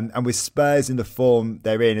 And with Spurs in the form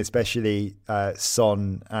they're in, especially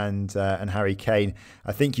Son and Harry Kane,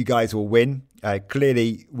 I think you guys will win.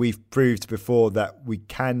 Clearly, we've proved before that we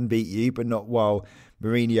can beat you, but not while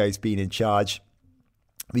Mourinho's been in charge.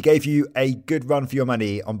 We gave you a good run for your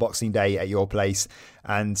money on Boxing Day at your place,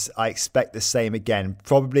 and I expect the same again.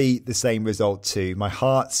 Probably the same result too. My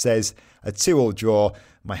heart says a 2-2 draw.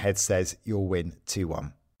 My head says you'll win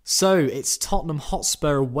 2-1. So, it's Tottenham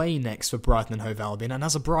Hotspur away next for Brighton and Hove Albion, and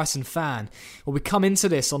as a Brighton fan, well, we come into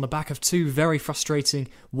this on the back of two very frustrating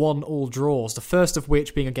 1-1 draws, the first of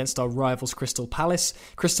which being against our rivals Crystal Palace.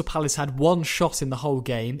 Crystal Palace had one shot in the whole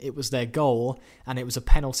game, it was their goal, and it was a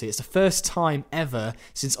penalty. It's the first time ever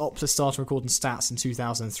since Opta started recording stats in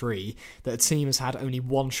 2003 that a team has had only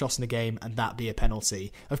one shot in the game and that be a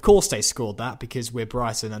penalty. Of course they scored that because we're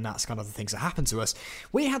Brighton and that's kind of the things that happen to us.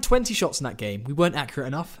 We had 20 shots in that game, we weren't accurate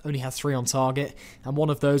enough, only had 3 on target, and one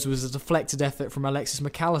of those was a deflected effort from Alexis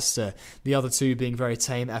McAllister, the other 2 being very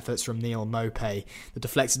tame efforts from Neal Maupay. The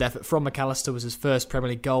deflected effort from McAllister was his first Premier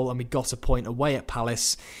League goal and we got a point away at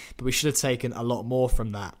Palace, but we should have taken a lot more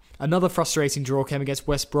from that. Another frustrating draw came against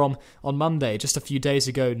West Brom on Monday, just a few days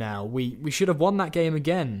ago now. We should have won that game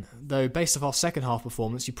again, though based off our second half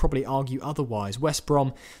performance, you'd probably argue otherwise. West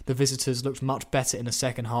Brom, the visitors, looked much better in the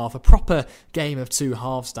second half. A proper game of two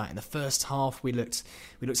halves that. In the first half, we looked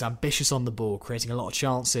ambitious on the ball, creating a lot of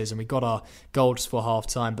chances, and we got our goal just for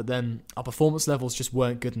half-time, but then our performance levels just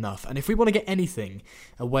weren't good enough. And if we want to get anything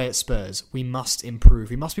away at Spurs, we must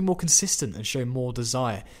improve. We must be more consistent and show more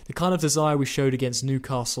desire. The kind of desire we showed against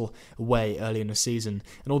Newcastle away early in the season.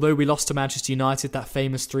 And although we lost to Manchester United, that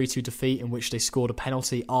famous 3-2 defeat in which they scored a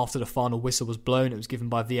penalty after the final whistle was blown, it was given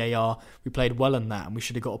by VAR, we played well in that and we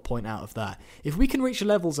should have got a point out of that. If we can reach the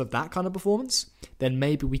levels of that kind of performance, then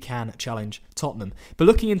maybe we can challenge Tottenham. But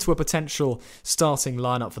looking into a potential starting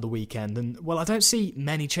lineup for the weekend, and well, I don't see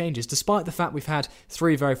many changes, despite the fact we've had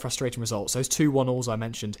 3 very frustrating results, those 2 1-alls I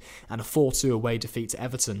mentioned, and a 4-2 away defeat to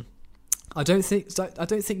Everton. I don't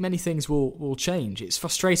think many things will change. It's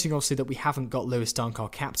frustrating, obviously, that we haven't got Lewis Dunk, our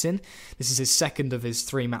captain. This is his second of his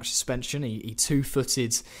 3-match suspension. He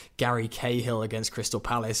 2-footed Gary Cahill against Crystal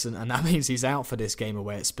Palace, and that means he's out for this game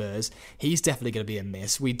away at Spurs. He's definitely going to be a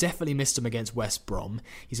miss. We definitely missed him against West Brom.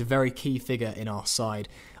 He's a very key figure in our side.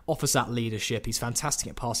 Offers that leadership. He's fantastic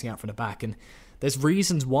at passing out from the back, and there's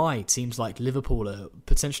reasons why teams like Liverpool are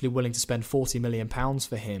potentially willing to spend £40 million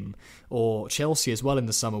for him, or Chelsea as well in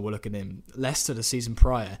the summer will look at him, Leicester the season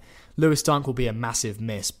prior. Lewis Dunk will be a massive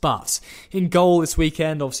miss, but in goal this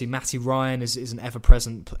weekend, obviously Matty Ryan is an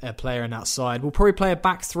ever-present player in that side. We'll probably play a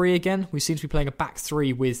back 3 again. We seem to be playing a back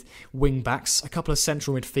 3 with wing-backs, a couple of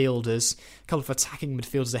central midfielders, a couple of attacking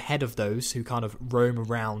midfielders ahead of those who kind of roam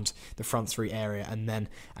around the front 3 area, and then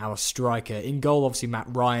our striker. In goal, obviously Matt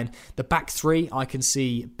Ryan. The back 3, I can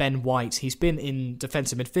see Ben White. He's been in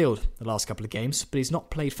defensive midfield the last couple of games, but he's not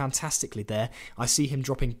played fantastically there. I see him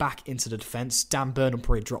dropping back into the defence. Dan Burnham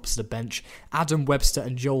probably drops to the bench. Adam Webster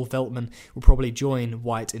and Joel Veltman will probably join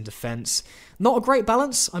White in defence. Not a great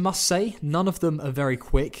balance, I must say. None of them are very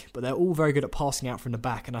quick, but they're all very good at passing out from the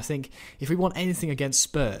back, and I think if we want anything against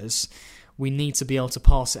Spurs, we need to be able to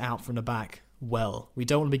pass it out from the back well. We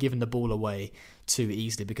don't want to be giving the ball away too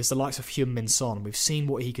easily, because the likes of Heung-min Son, we've seen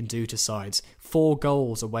what he can do to sides. 4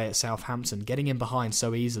 goals away at Southampton, getting in behind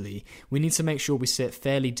so easily. We need to make sure we sit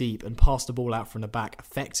fairly deep and pass the ball out from the back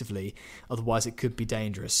effectively, otherwise it could be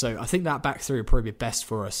dangerous. So I think that back 3 will probably be best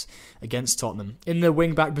for us against Tottenham. In the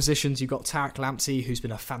wing-back positions, you've got Tariq Lamptey, who's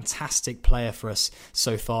been a fantastic player for us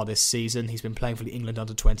so far this season. He's been playing for the England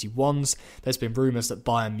under-21s. There's been rumours that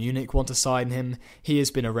Bayern Munich want to sign him. He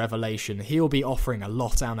has been a revelation. He'll be offering a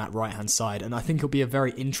lot down that right-hand side, and I think it'll be a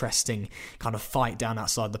very interesting kind of fight down that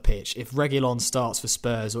side of the pitch. If Reguilon starts for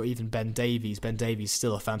Spurs, or even Ben Davies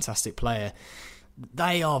still a fantastic player.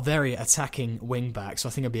 They are very attacking wing-backs, so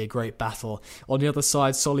I think it'll be a great battle. On the other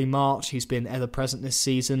side, Solly March, he's been ever-present this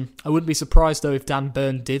season. I wouldn't be surprised, though, if Dan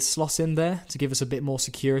Burn did slot in there to give us a bit more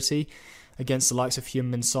security against the likes of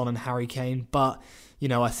Heung-min Son and Harry Kane, but you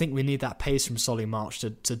know, I think we need that pace from Solly March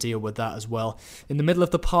to deal with that as well. In the middle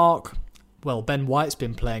of the park, well, Ben White's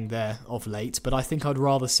been playing there of late, but I think I'd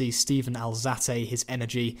rather see Steven Alzate, his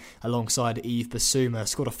energy, alongside Yves Bissouma.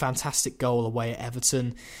 Scored a fantastic goal away at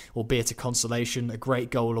Everton, albeit a consolation. A great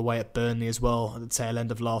goal away at Burnley as well at the tail end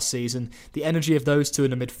of last season. The energy of those two in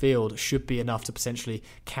the midfield should be enough to potentially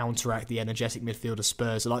counteract the energetic midfield of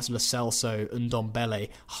Spurs, the likes of Lo Celso, Ndombele.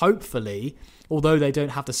 Hopefully, although they don't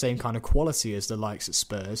have the same kind of quality as the likes at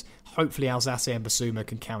Spurs, hopefully Alzate and Bissouma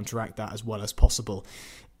can counteract that as well as possible.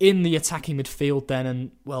 In the attacking midfield then,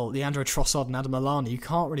 and well, Leandro Trossard and Adam Lallana, you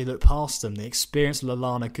can't really look past them. The experience of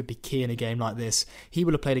Lallana could be key in a game like this. He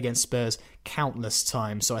would have played against Spurs countless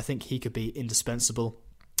times, so I think he could be indispensable.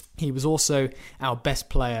 He was also our best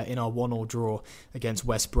player in our 1-1 draw against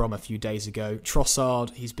West Brom a few days ago.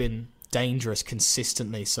 Trossard, he's been dangerous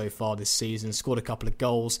consistently so far this season, scored a couple of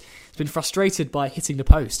goals. He's been frustrated by hitting the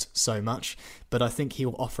post so much, but I think he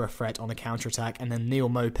will offer a threat on a counter-attack. And then Neal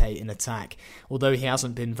Maupay in attack. Although he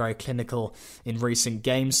hasn't been very clinical in recent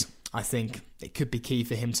games, I think it could be key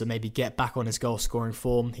for him to maybe get back on his goal-scoring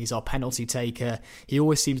form. He's our penalty taker. He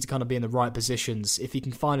always seems to kind of be in the right positions. If he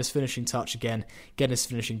can find his finishing touch again, get his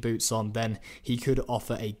finishing boots on, then he could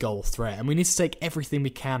offer a goal threat. And we need to take everything we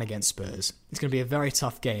can against Spurs. It's going to be a very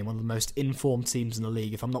tough game, one of the most informed teams in the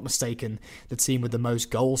league. If I'm not mistaken, the team with the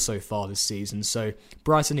most goals so far this season. So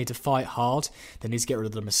Brighton need to fight hard. They need to get rid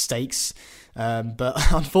of the mistakes.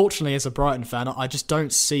 But unfortunately, as a Brighton fan, I just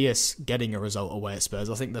don't see us getting a result away at Spurs.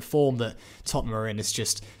 I think the form that Tottenham are in is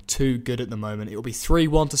just too good at the moment. It will be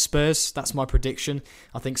 3-1 to Spurs. That's my prediction.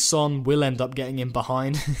 I think Son will end up getting in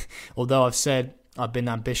behind. Although I've been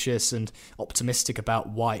ambitious and optimistic about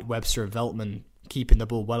White, Webster and Veltman keeping the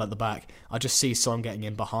ball well at the back. I just see Son getting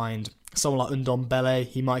in behind. Someone like Ndombele,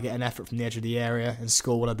 he might get an effort from the edge of the area and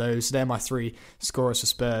score one of those. They're my 3 scorers for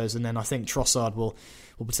Spurs. And then I think Trossard will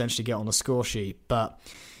potentially get on the score sheet. But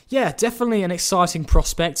yeah, definitely an exciting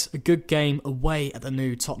prospect. A good game away at the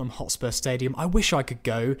new Tottenham Hotspur Stadium. I wish I could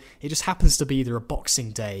go. It just happens to be either a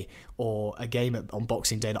Boxing Day or a game on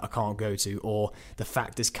Boxing Day that I can't go to, or the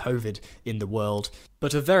fact there's COVID in the world.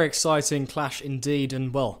 But a very exciting clash indeed,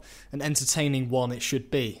 and well, an entertaining one it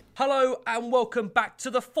should be. Hello and welcome back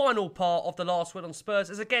to the final part of The Last Word on Spurs.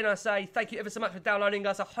 As again I say, thank you ever so much for downloading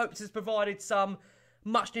us. I hope this has provided some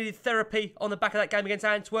much needed therapy on the back of that game against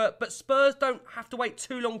Antwerp. But Spurs don't have to wait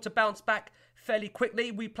too long to bounce back fairly quickly.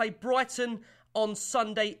 We play Brighton on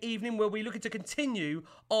Sunday evening, where we're looking to continue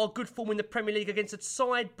our good form in the Premier League against a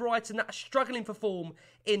side, Brighton, that are struggling for form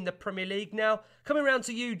in the Premier League. Now, coming around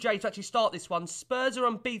to you, Jay, to actually start this one. Spurs are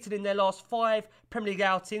unbeaten in their last 5 Premier League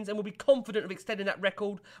outings and will be confident of extending that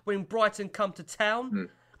record when Brighton come to town.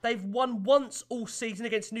 They've won once all season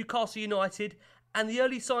against Newcastle United, and the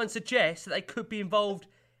early signs suggest that they could be involved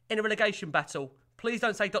in a relegation battle. Please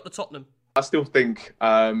don't say Dr. Tottenham. I still think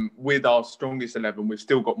with our strongest 11, we've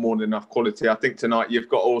still got more than enough quality. I think tonight you've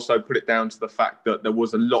got to also put it down to the fact that there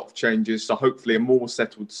was a lot of changes. So hopefully a more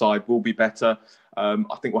settled side will be better. I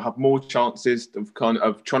think we'll have more chances of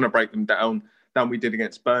trying to break them down than we did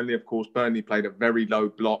against Burnley. Of course, Burnley played a very low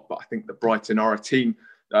block, but I think that Brighton are a team,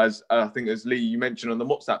 as Lee, you mentioned on the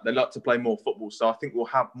WhatsApp, they like to play more football. So I think we'll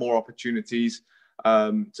have more opportunities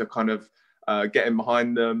to get in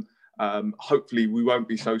behind them. Hopefully we won't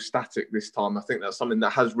be so static this time. I think that's something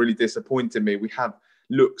that has really disappointed me. We have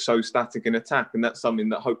looked so static in attack, and that's something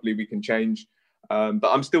that hopefully we can change. But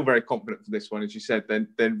I'm still very confident for this one. As you said,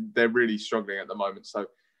 they're really struggling at the moment. So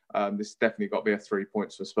this definitely got to be a 3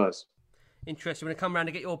 points for Spurs. Interesting. We're going to come around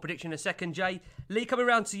and get your prediction in a second, Jay. Lee, coming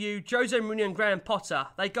around to you. Jose Mourinho and Graham Potter,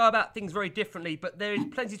 they go about things very differently, but there is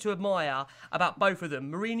plenty to admire about both of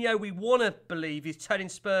them. Mourinho, we want to believe, is turning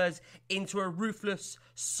Spurs into a ruthless,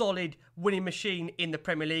 solid winning machine in the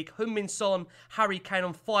Premier League. Heung-min Son, Harry Kane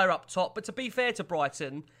on fire up top. But to be fair to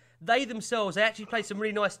Brighton, they actually play some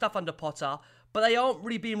really nice stuff under Potter, but they aren't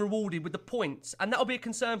really being rewarded with the points. And that'll be a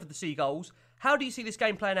concern for the Seagulls. How do you see this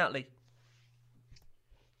game playing out, Lee?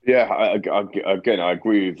 Yeah, I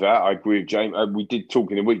agree with that. I agree with James. We did talk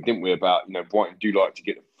in the week, didn't we, about, Brighton do like to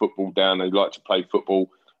get the football down. They like to play football.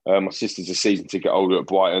 My sister's a season ticket holder at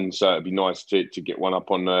Brighton, so it'd be nice to get one up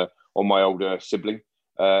on my older sibling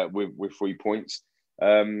with 3 points.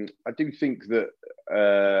 I do think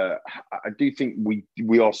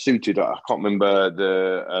we are suited. I can't remember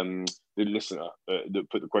the listener that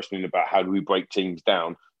put the question in about how do we break teams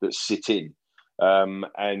down that sit in.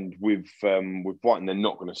 And with Brighton, they're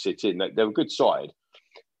not going to sit in. They're a good side.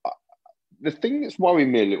 The thing that's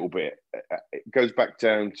worrying me a little bit, it goes back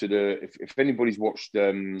down to if anybody's watched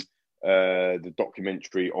the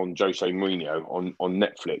documentary on Jose Mourinho on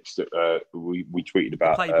Netflix that we tweeted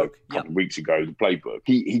about a couple of weeks ago, the playbook.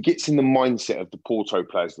 He gets in the mindset of the Porto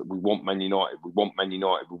players that we want Man United, we want Man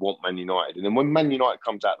United, we want Man United. And then when Man United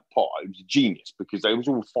comes out of the pot, it was a genius because they was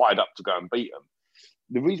all fired up to go and beat them.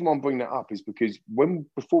 The reason why I'm bringing that up is because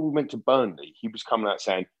before we went to Burnley, he was coming out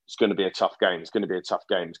saying, it's going to be a tough game, it's going to be a tough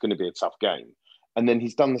game, it's going to be a tough game. And then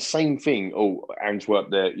he's done the same thing. Oh,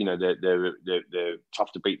 Antwerp, they're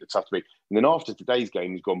tough to beat, they're tough to beat. And then after today's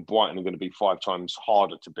game, he's gone, Brighton are going to be 5 times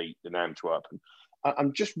harder to beat than Antwerp. And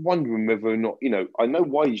I'm just wondering whether or not, I know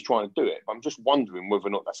why he's trying to do it, but I'm just wondering whether or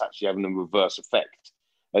not that's actually having a reverse effect.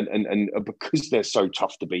 And because they're so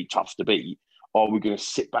tough to beat, are we going to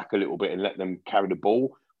sit back a little bit and let them carry the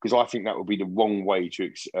ball? Because I think that would be the wrong way to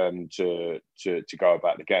go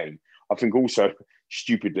about the game. I think also,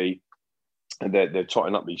 stupidly, and they're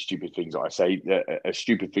totting up these stupid things that I say. A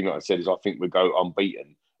stupid thing that I said is I think we go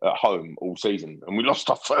unbeaten at home all season. And we lost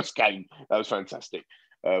our first game. That was fantastic,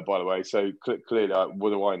 by the way. So clearly,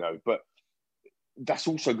 what do I know? But that's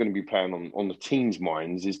also going to be playing on the team's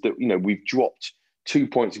minds is that, we've dropped 2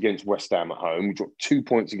 points against West Ham at home. We dropped 2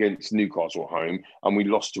 points against Newcastle at home, and we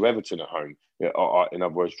lost to Everton at home. In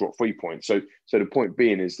other words, dropped 3 points. So the point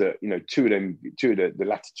being is that the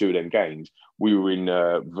latter two of them games, we were in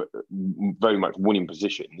very much winning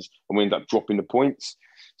positions, and we ended up dropping the points.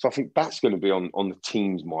 So I think that's going to be on the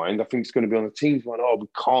team's mind. I think it's going to be on the team's mind. Oh, we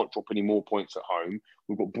can't drop any more points at home.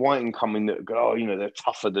 We've got Brighton coming that go, they're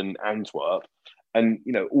tougher than Antwerp, and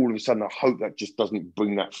all of a sudden, I hope that just doesn't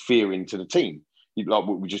bring that fear into the team. Like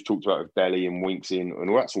what we just talked about with Belly and Winks in and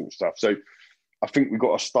all that sort of stuff. So I think we've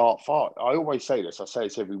got to start fast. I always say this. I say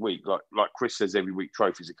this every week. Like Chris says every week,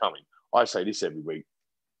 trophies are coming. I say this every week,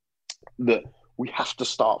 that we have to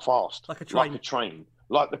start fast. Like a train.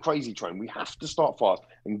 Like the crazy train. We have to start fast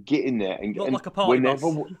and get in there. Not like a party bus.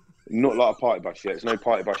 Not like a party bus yet. There's no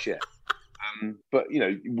party bus yet. But,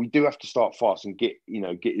 we do have to start fast and get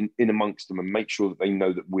in amongst them and make sure that they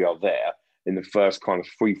know that we are there in the first kind of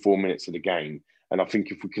 3-4 minutes of the game. And I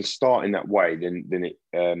think if we can start in that way, then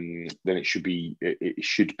it should be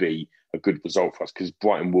a good result for us, because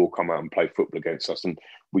Brighton will come out and play football against us, and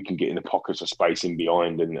we can get in the pockets of space in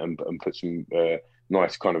behind and put some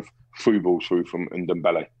nice kind of through balls through from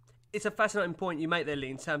Ndombele. It's a fascinating point you make there, Lee,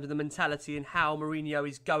 in terms of the mentality and how Mourinho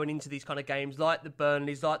is going into these kind of games, like the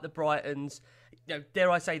Burnleys, like the Brightons. Dare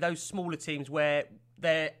I say, those smaller teams where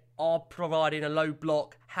they are providing a low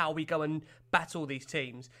block, how we go and battle these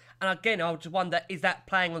teams. And again, I just wonder, is that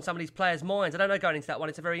playing on some of these players' minds? I don't know going into that one.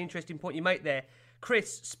 It's a very interesting point you make there.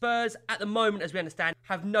 Chris, Spurs, at the moment, as we understand,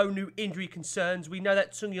 have no new injury concerns. We know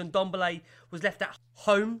that Tanguy Ndombele was left at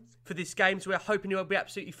home for this game, so we're hoping he'll be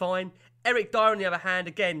absolutely fine. Eric Dyer, on the other hand,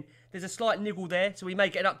 again, there's a slight niggle there, so we may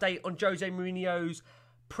get an update on Jose Mourinho's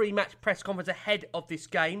pre-match press conference ahead of this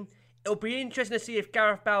game. It'll be interesting to see if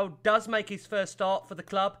Gareth Bale does make his first start for the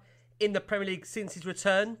club in the Premier League since his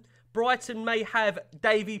return. Brighton may have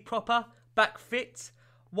Davy Proper back fit,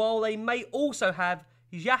 while they may also have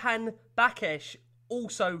Jahan Bakesh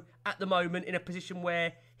also at the moment in a position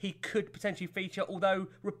where he could potentially feature, although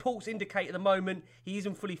reports indicate at the moment he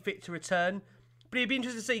isn't fully fit to return. But it'd be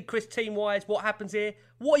interesting to see, Chris, team-wise, what happens here.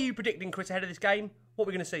 What are you predicting, Chris, ahead of this game? What are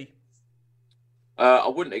we going to see? I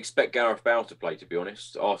wouldn't expect Gareth Bale to play, to be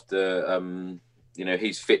honest, after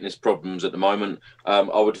his fitness problems at the moment. I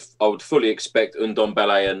would fully expect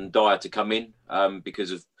Ndombele and Dyer to come in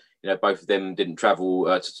because of both of them didn't travel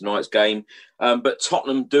to tonight's game. But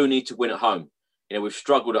Tottenham do need to win at home. We've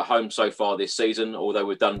struggled at home so far this season, although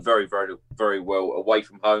we've done very, very, very well away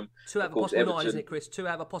from home. 2 out of a possible 9, isn't it, Chris? 2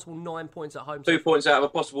 out of a possible 9 points at home. 2 points out of a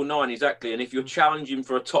possible 9, exactly. And if you're challenging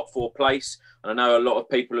for a top 4 place, and I know a lot of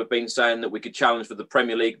people have been saying that we could challenge for the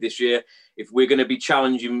Premier League this year, if we're going to be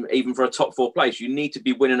challenging even for a top 4 place, you need to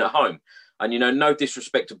be winning at home. And, no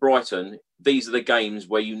disrespect to Brighton, these are the games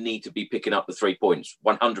where you need to be picking up the 3 points,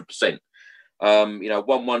 100%.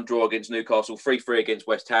 1-1 draw against Newcastle, 3-3 against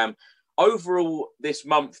West Ham. Overall, this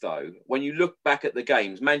month, though, when you look back at the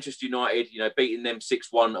games, Manchester United, beating them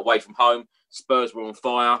 6-1 away from home. Spurs were on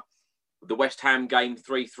fire. The West Ham game,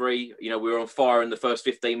 3-3. We were on fire in the first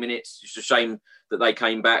 15 minutes. It's a shame that they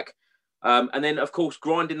came back. And then, of course,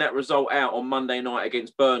 grinding that result out on Monday night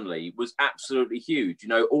against Burnley was absolutely huge.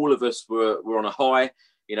 All of us were on a high,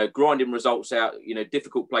 grinding results out,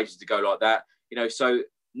 difficult places to go like that. So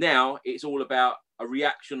now it's all about a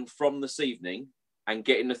reaction from this evening and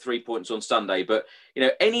getting the 3 points on Sunday. But,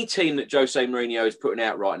 any team that Jose Mourinho is putting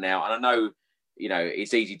out right now, and I know,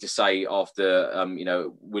 it's easy to say after,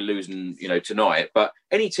 we're losing, tonight, but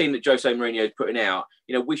any team that Jose Mourinho is putting out,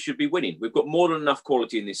 we should be winning. We've got more than enough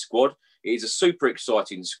quality in this squad. It is a super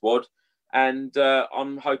exciting squad. And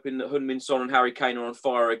I'm hoping that Heung-min Son and Harry Kane are on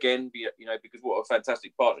fire again, because what a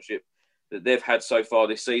fantastic partnership that they've had so far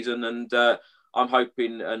this season. And I'm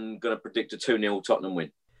hoping and going to predict a 2-0 Tottenham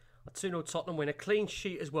win. A 2-0 Tottenham win, a clean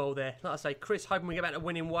sheet as well there. Like I say, Chris, hoping we get back to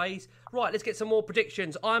winning ways. Right, let's get some more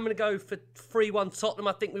predictions. I'm going to go for 3-1 Tottenham.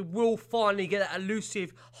 I think we will finally get that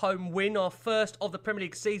elusive home win, our first of the Premier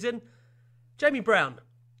League season. Jamie Brown.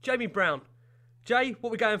 Jay, what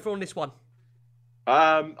are we going for on this one?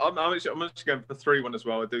 I'm actually going for 3-1 as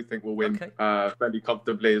well. I do think we'll win fairly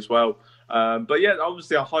comfortably as well. But yeah,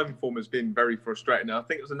 obviously our home form has been very frustrating. And I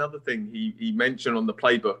think it was another thing he mentioned on the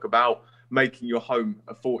playbook about making your home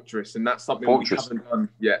a fortress, and that's something we haven't done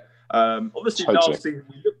yet. Obviously, last season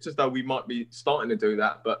we looked as though we might be starting to do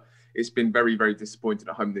that, but it's been very, very disappointing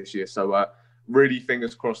at home this year. So really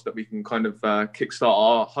fingers crossed that we can kind of kickstart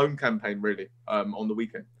our home campaign really on the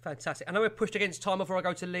weekend. Fantastic. I know we're pushed against time before I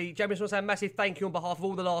go to Lee. Jamie, I just want to say a massive thank you on behalf of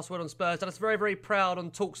all the Last Word on Spurs. Done us very, very proud on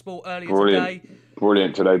TalkSport earlier today.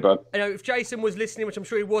 Brilliant today, bud. You know, if Jason was listening, which I'm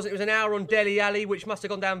sure he wasn't, it was an hour on Dele Alli, which must have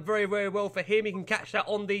gone down very, very well for him. He can catch that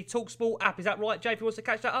on the TalkSport app. Is that right, Jay? If he wants to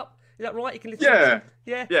catch that up? Is that right? You can listen to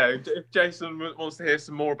Yeah. If Jason wants to hear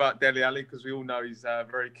some more about Dele Alli, because we all know he's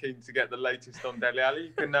very keen to get the latest on Dele Alli,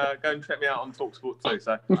 you can go and check me out on TalkSport too.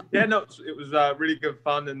 So, it was really good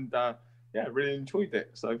fun and, really enjoyed it.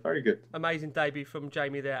 So, very good. Amazing debut from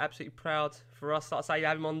Jamie there. Absolutely proud for us. Like I say, you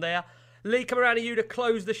have him on there. Lee, come around to you to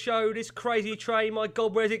close the show. This crazy train, my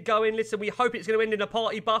God, where's it going? Listen, we hope it's going to end in a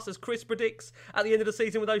party bus, as Chris predicts, at the end of the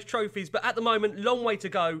season with those trophies. But at the moment, long way to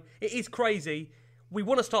go. It is crazy. We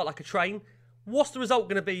want to start like a train. What's the result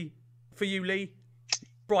going to be for you, Lee?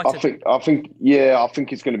 Brighton. I think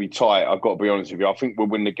it's going to be tight. I've got to be honest with you. I think we'll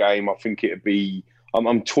win the game. I think it'll be.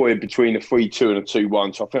 I'm toyed between a 3-2 and a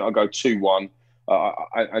 2-1, so I think I'll go 2-1.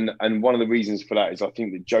 And one of the reasons for that is I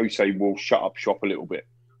think that Jose will shut up shop a little bit.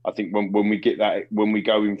 I think when we get that, when we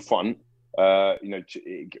go in front,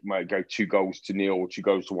 it might go 2-0 or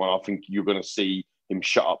 2-1. I think you're going to see him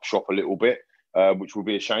shut up shop a little bit. Which will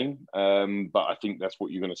be a shame. But I think that's what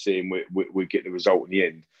you're going to see, and we get the result in the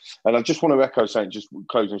end. And I just want to echo something, just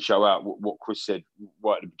close and show out what Chris said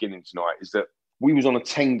right at the beginning tonight, is that we was on a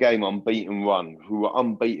 10-game unbeaten run. We were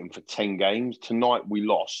unbeaten for 10 games. Tonight we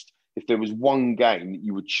lost. If there was one game that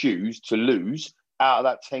you would choose to lose out of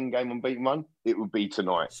that 10-game unbeaten run, it would be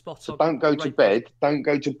tonight. So don't go to bed. Don't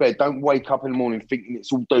go to bed. Don't wake up in the morning thinking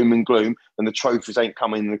it's all doom and gloom and the trophies ain't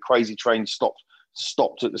coming and the crazy train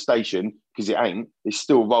stopped at the station, because it ain't. It's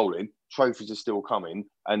still rolling. Trophies are still coming,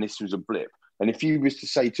 and this was a blip. And if you was to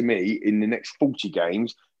say to me in the next 40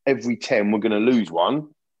 games, every 10 we're going to lose one,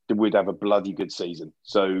 then we'd have a bloody good season.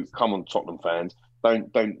 So come on, Tottenham fans,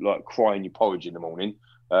 don't like cry in your porridge in the morning.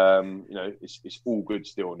 It's all good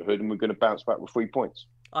still in the hood, and we're going to bounce back with 3 points.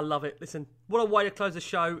 I love it. Listen, what a way to close the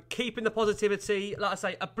show. Keeping the positivity. Like I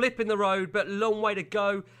say, a blip in the road, but long way to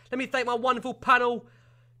go. Let me thank my wonderful panel.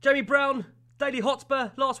 Jamie Brown, Daily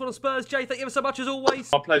Hotspur, Last One on Spurs. Jay, thank you ever so much as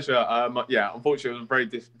always. My pleasure. Unfortunately, it was a very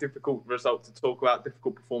difficult result to talk about,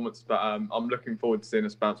 difficult performance, but I'm looking forward to seeing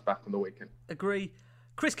us bounce back on the weekend. Agree.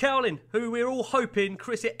 Chris Cowlin, who we're all hoping,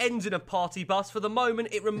 Chris, it ends in a party bus. For the moment,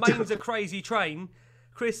 it remains a crazy train.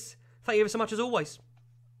 Chris, thank you ever so much as always.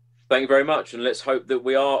 Thank you very much, and let's hope that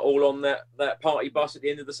we are all on that party bus at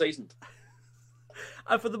the end of the season.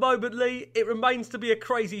 And for the moment, Lee, it remains to be a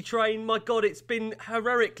crazy train. My God, it's been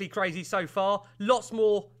heroically crazy so far. Lots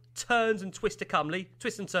more turns and twists to come, Lee.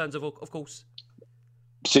 Twists and turns, of course.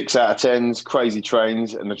 6 out of 10s, crazy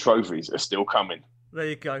trains, and the trophies are still coming. There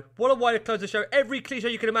you go. What a way to close the show. Every cliche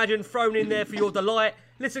you can imagine thrown in there for your delight.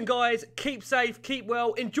 Listen, guys, keep safe, keep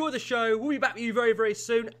well, enjoy the show. We'll be back with you very, very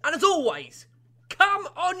soon. And as always, come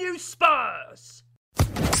on, you Spurs!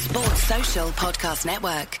 Sports Social Podcast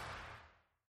Network.